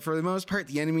that. But for the most part,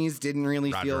 the enemies didn't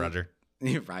really feel. Roger.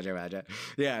 Roger.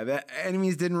 Yeah, the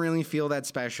enemies didn't really feel that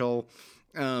special.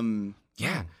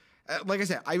 Yeah. Like I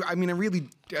said, I mean, I really.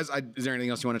 Is there anything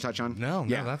else you want to touch on? No,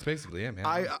 that's basically it, man.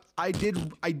 I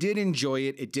did enjoy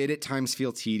it. It did at times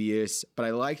feel tedious, but I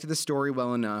liked the story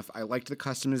well enough. I liked the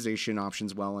customization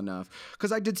options well enough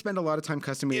because I did spend a lot of time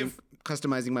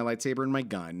customizing my lightsaber and my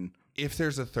gun. If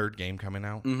there's a third game coming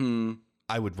out,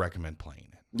 I would recommend playing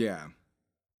it. Yeah.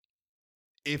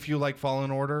 If you like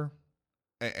Fallen Order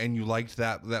and you liked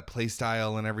that play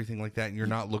style and everything like that, and you're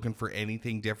not looking for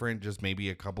anything different, just maybe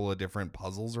a couple of different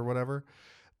puzzles or whatever,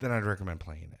 then I'd recommend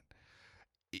playing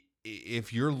it.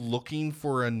 If you're looking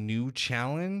for a new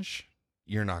challenge,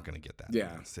 you're not going to get that.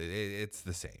 Yeah. It's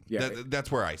the same. Yeah.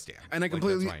 That's where I stand. And I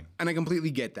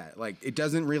completely get that. Like, it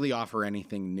doesn't really offer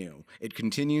anything new. It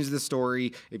continues the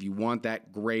story. If you want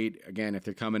that, great. Again, if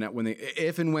they're coming out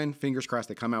if and when, fingers crossed,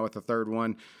 they come out with a third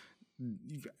one.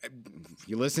 If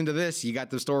you listen to this, you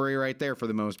got the story right there for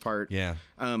the most part. Yeah.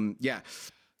 Yeah.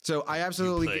 So I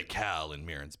absolutely play Cal and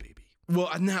Mirren's baby.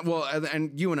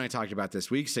 And you and I talked about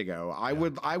this weeks ago. I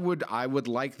would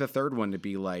like the third one to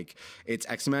be like it's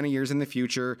X amount of years in the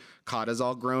future. Kata's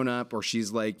all grown up, or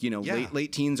she's like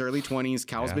late teens, early 20s.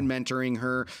 Cal's been mentoring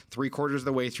her 3/4 of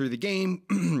the way through the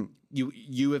game.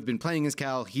 You have been playing as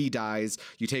Cal. He dies.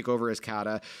 You take over as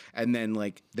Kata, and then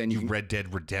you can, Red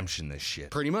Dead Redemption this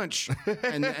shit. pretty much.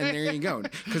 and there you go.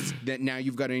 Because now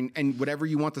you've got and whatever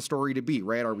you want the story to be,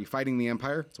 right? Are we fighting the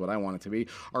Empire? That's what I want it to be.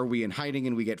 Are we in hiding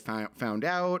and we get found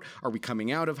out? Are we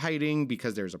coming out of hiding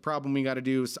because there's a problem we got to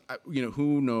do? So,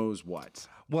 who knows what.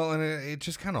 Well, and it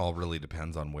just kind of all really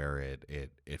depends on where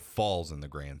it falls in the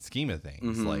grand scheme of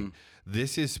things. Like,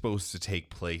 this is supposed to take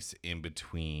place in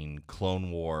between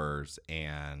Clone Wars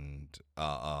and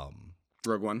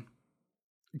Rogue One.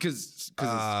 Because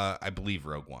I believe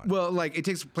Rogue One. Well, it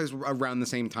takes place around the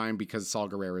same time because Saw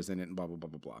Gerrera's in it and blah blah blah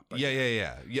blah blah. But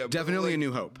yeah. Definitely A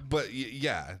New Hope. But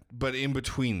but in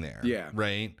between there,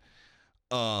 right.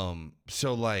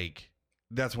 So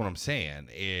that's what I'm saying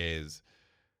is,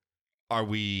 are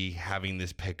we having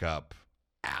this pick up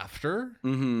after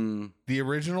the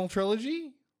original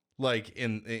trilogy,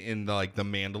 in the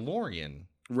Mandalorian?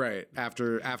 Right.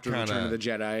 After Return of the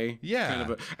Jedi.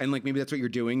 Yeah. And maybe that's what you're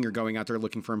doing. You're going out there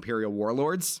looking for Imperial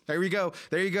warlords. There you go,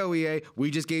 EA. We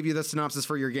just gave you the synopsis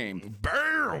for your game.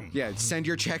 Bam! Yeah, send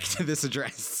your check to this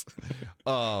address.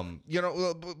 But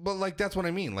that's what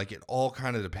I mean. It all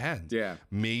kind of depends. Yeah.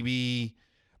 Maybe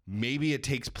it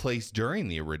takes place during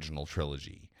the original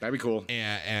trilogy. That'd be cool.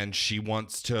 And she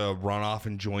wants to run off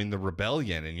and join the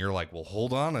rebellion. And you're like, well,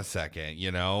 hold on a second,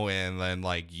 And then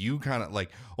you kind of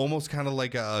almost kind of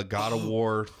like a God of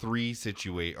War 3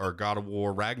 situation or God of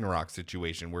War Ragnarok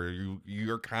situation where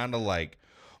you're kind of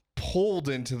pulled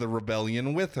into the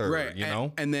rebellion with her, right?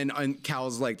 And then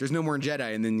Cal's like, "There's no more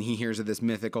Jedi," and then he hears of this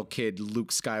mythical kid, Luke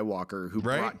Skywalker, who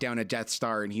brought down a Death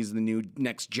Star, and he's the new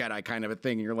next Jedi, kind of a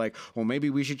thing. And you're like, "Well, maybe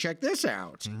we should check this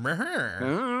out."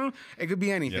 It could be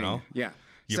anything, yeah.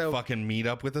 You fucking meet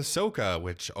up with Ahsoka,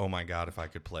 which, oh my god, if I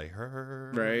could play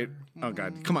her, right? Oh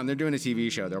god, come on, they're doing a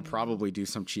TV show. They'll probably do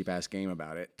some cheap ass game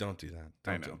about it. Don't do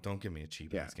that. Don't give me a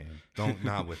cheap ass game.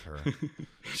 Not with her.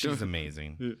 She's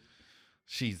amazing.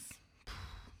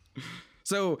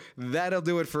 So that'll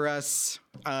do it for us.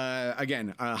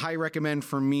 Again, a high recommend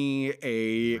from me,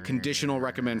 a conditional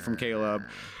recommend from Caleb.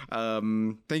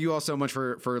 Thank you all so much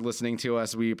for listening to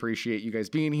us. We appreciate you guys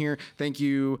being here. Thank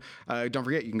you. Don't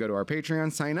forget, you can go to our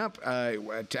Patreon, sign up.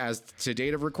 As to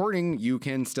date of recording, you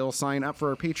can still sign up for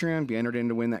our Patreon, be entered in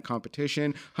to win that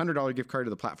competition. $100 gift card to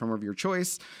the platform of your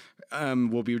choice.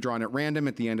 We'll be drawn at random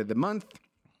at the end of the month.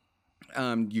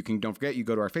 Don't forget, you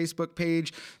go to our Facebook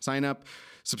page, sign up,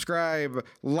 subscribe,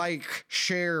 like,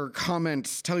 share,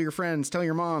 comment, tell your friends, tell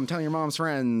your mom, tell your mom's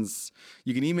friends.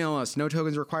 You can email us,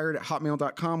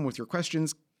 notokensrequired@hotmail.com with your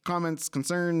questions, comments,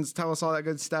 concerns, tell us all that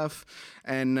good stuff.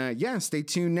 And stay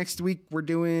tuned. Next week, we're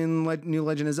doing new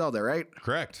Legend of Zelda, right?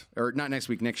 Correct. Or not next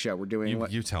week, next show. We're doing...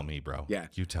 You tell me, bro. Yeah.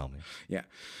 You tell me. Yeah.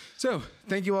 So,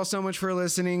 thank you all so much for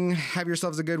listening. Have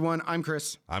yourselves a good one. I'm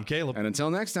Chris. I'm Caleb. And until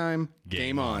next time,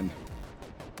 game on.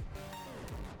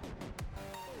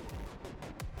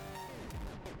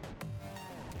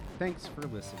 Thanks for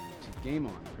listening to Game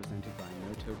On, presented by No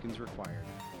Tokens Required.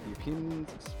 The opinions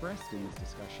expressed in this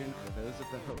discussion are those of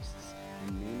the hosts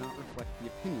and may not reflect the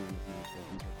opinion of No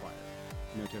Tokens Required.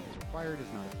 No Tokens Required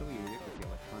is not affiliated with the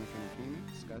electronic entertainment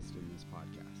discussed in this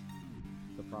podcast.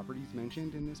 The properties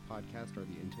mentioned in this podcast are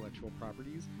the intellectual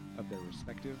properties of their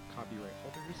respective copyright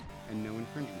holders, and no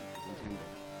infringement is intended.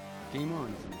 Game On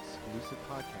is an exclusive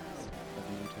podcast of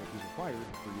No Tokens Required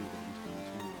created in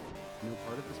 2020. No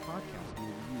part of this podcast may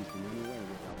be used in any way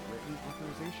without written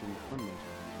authorization from No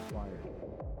Tokens Required.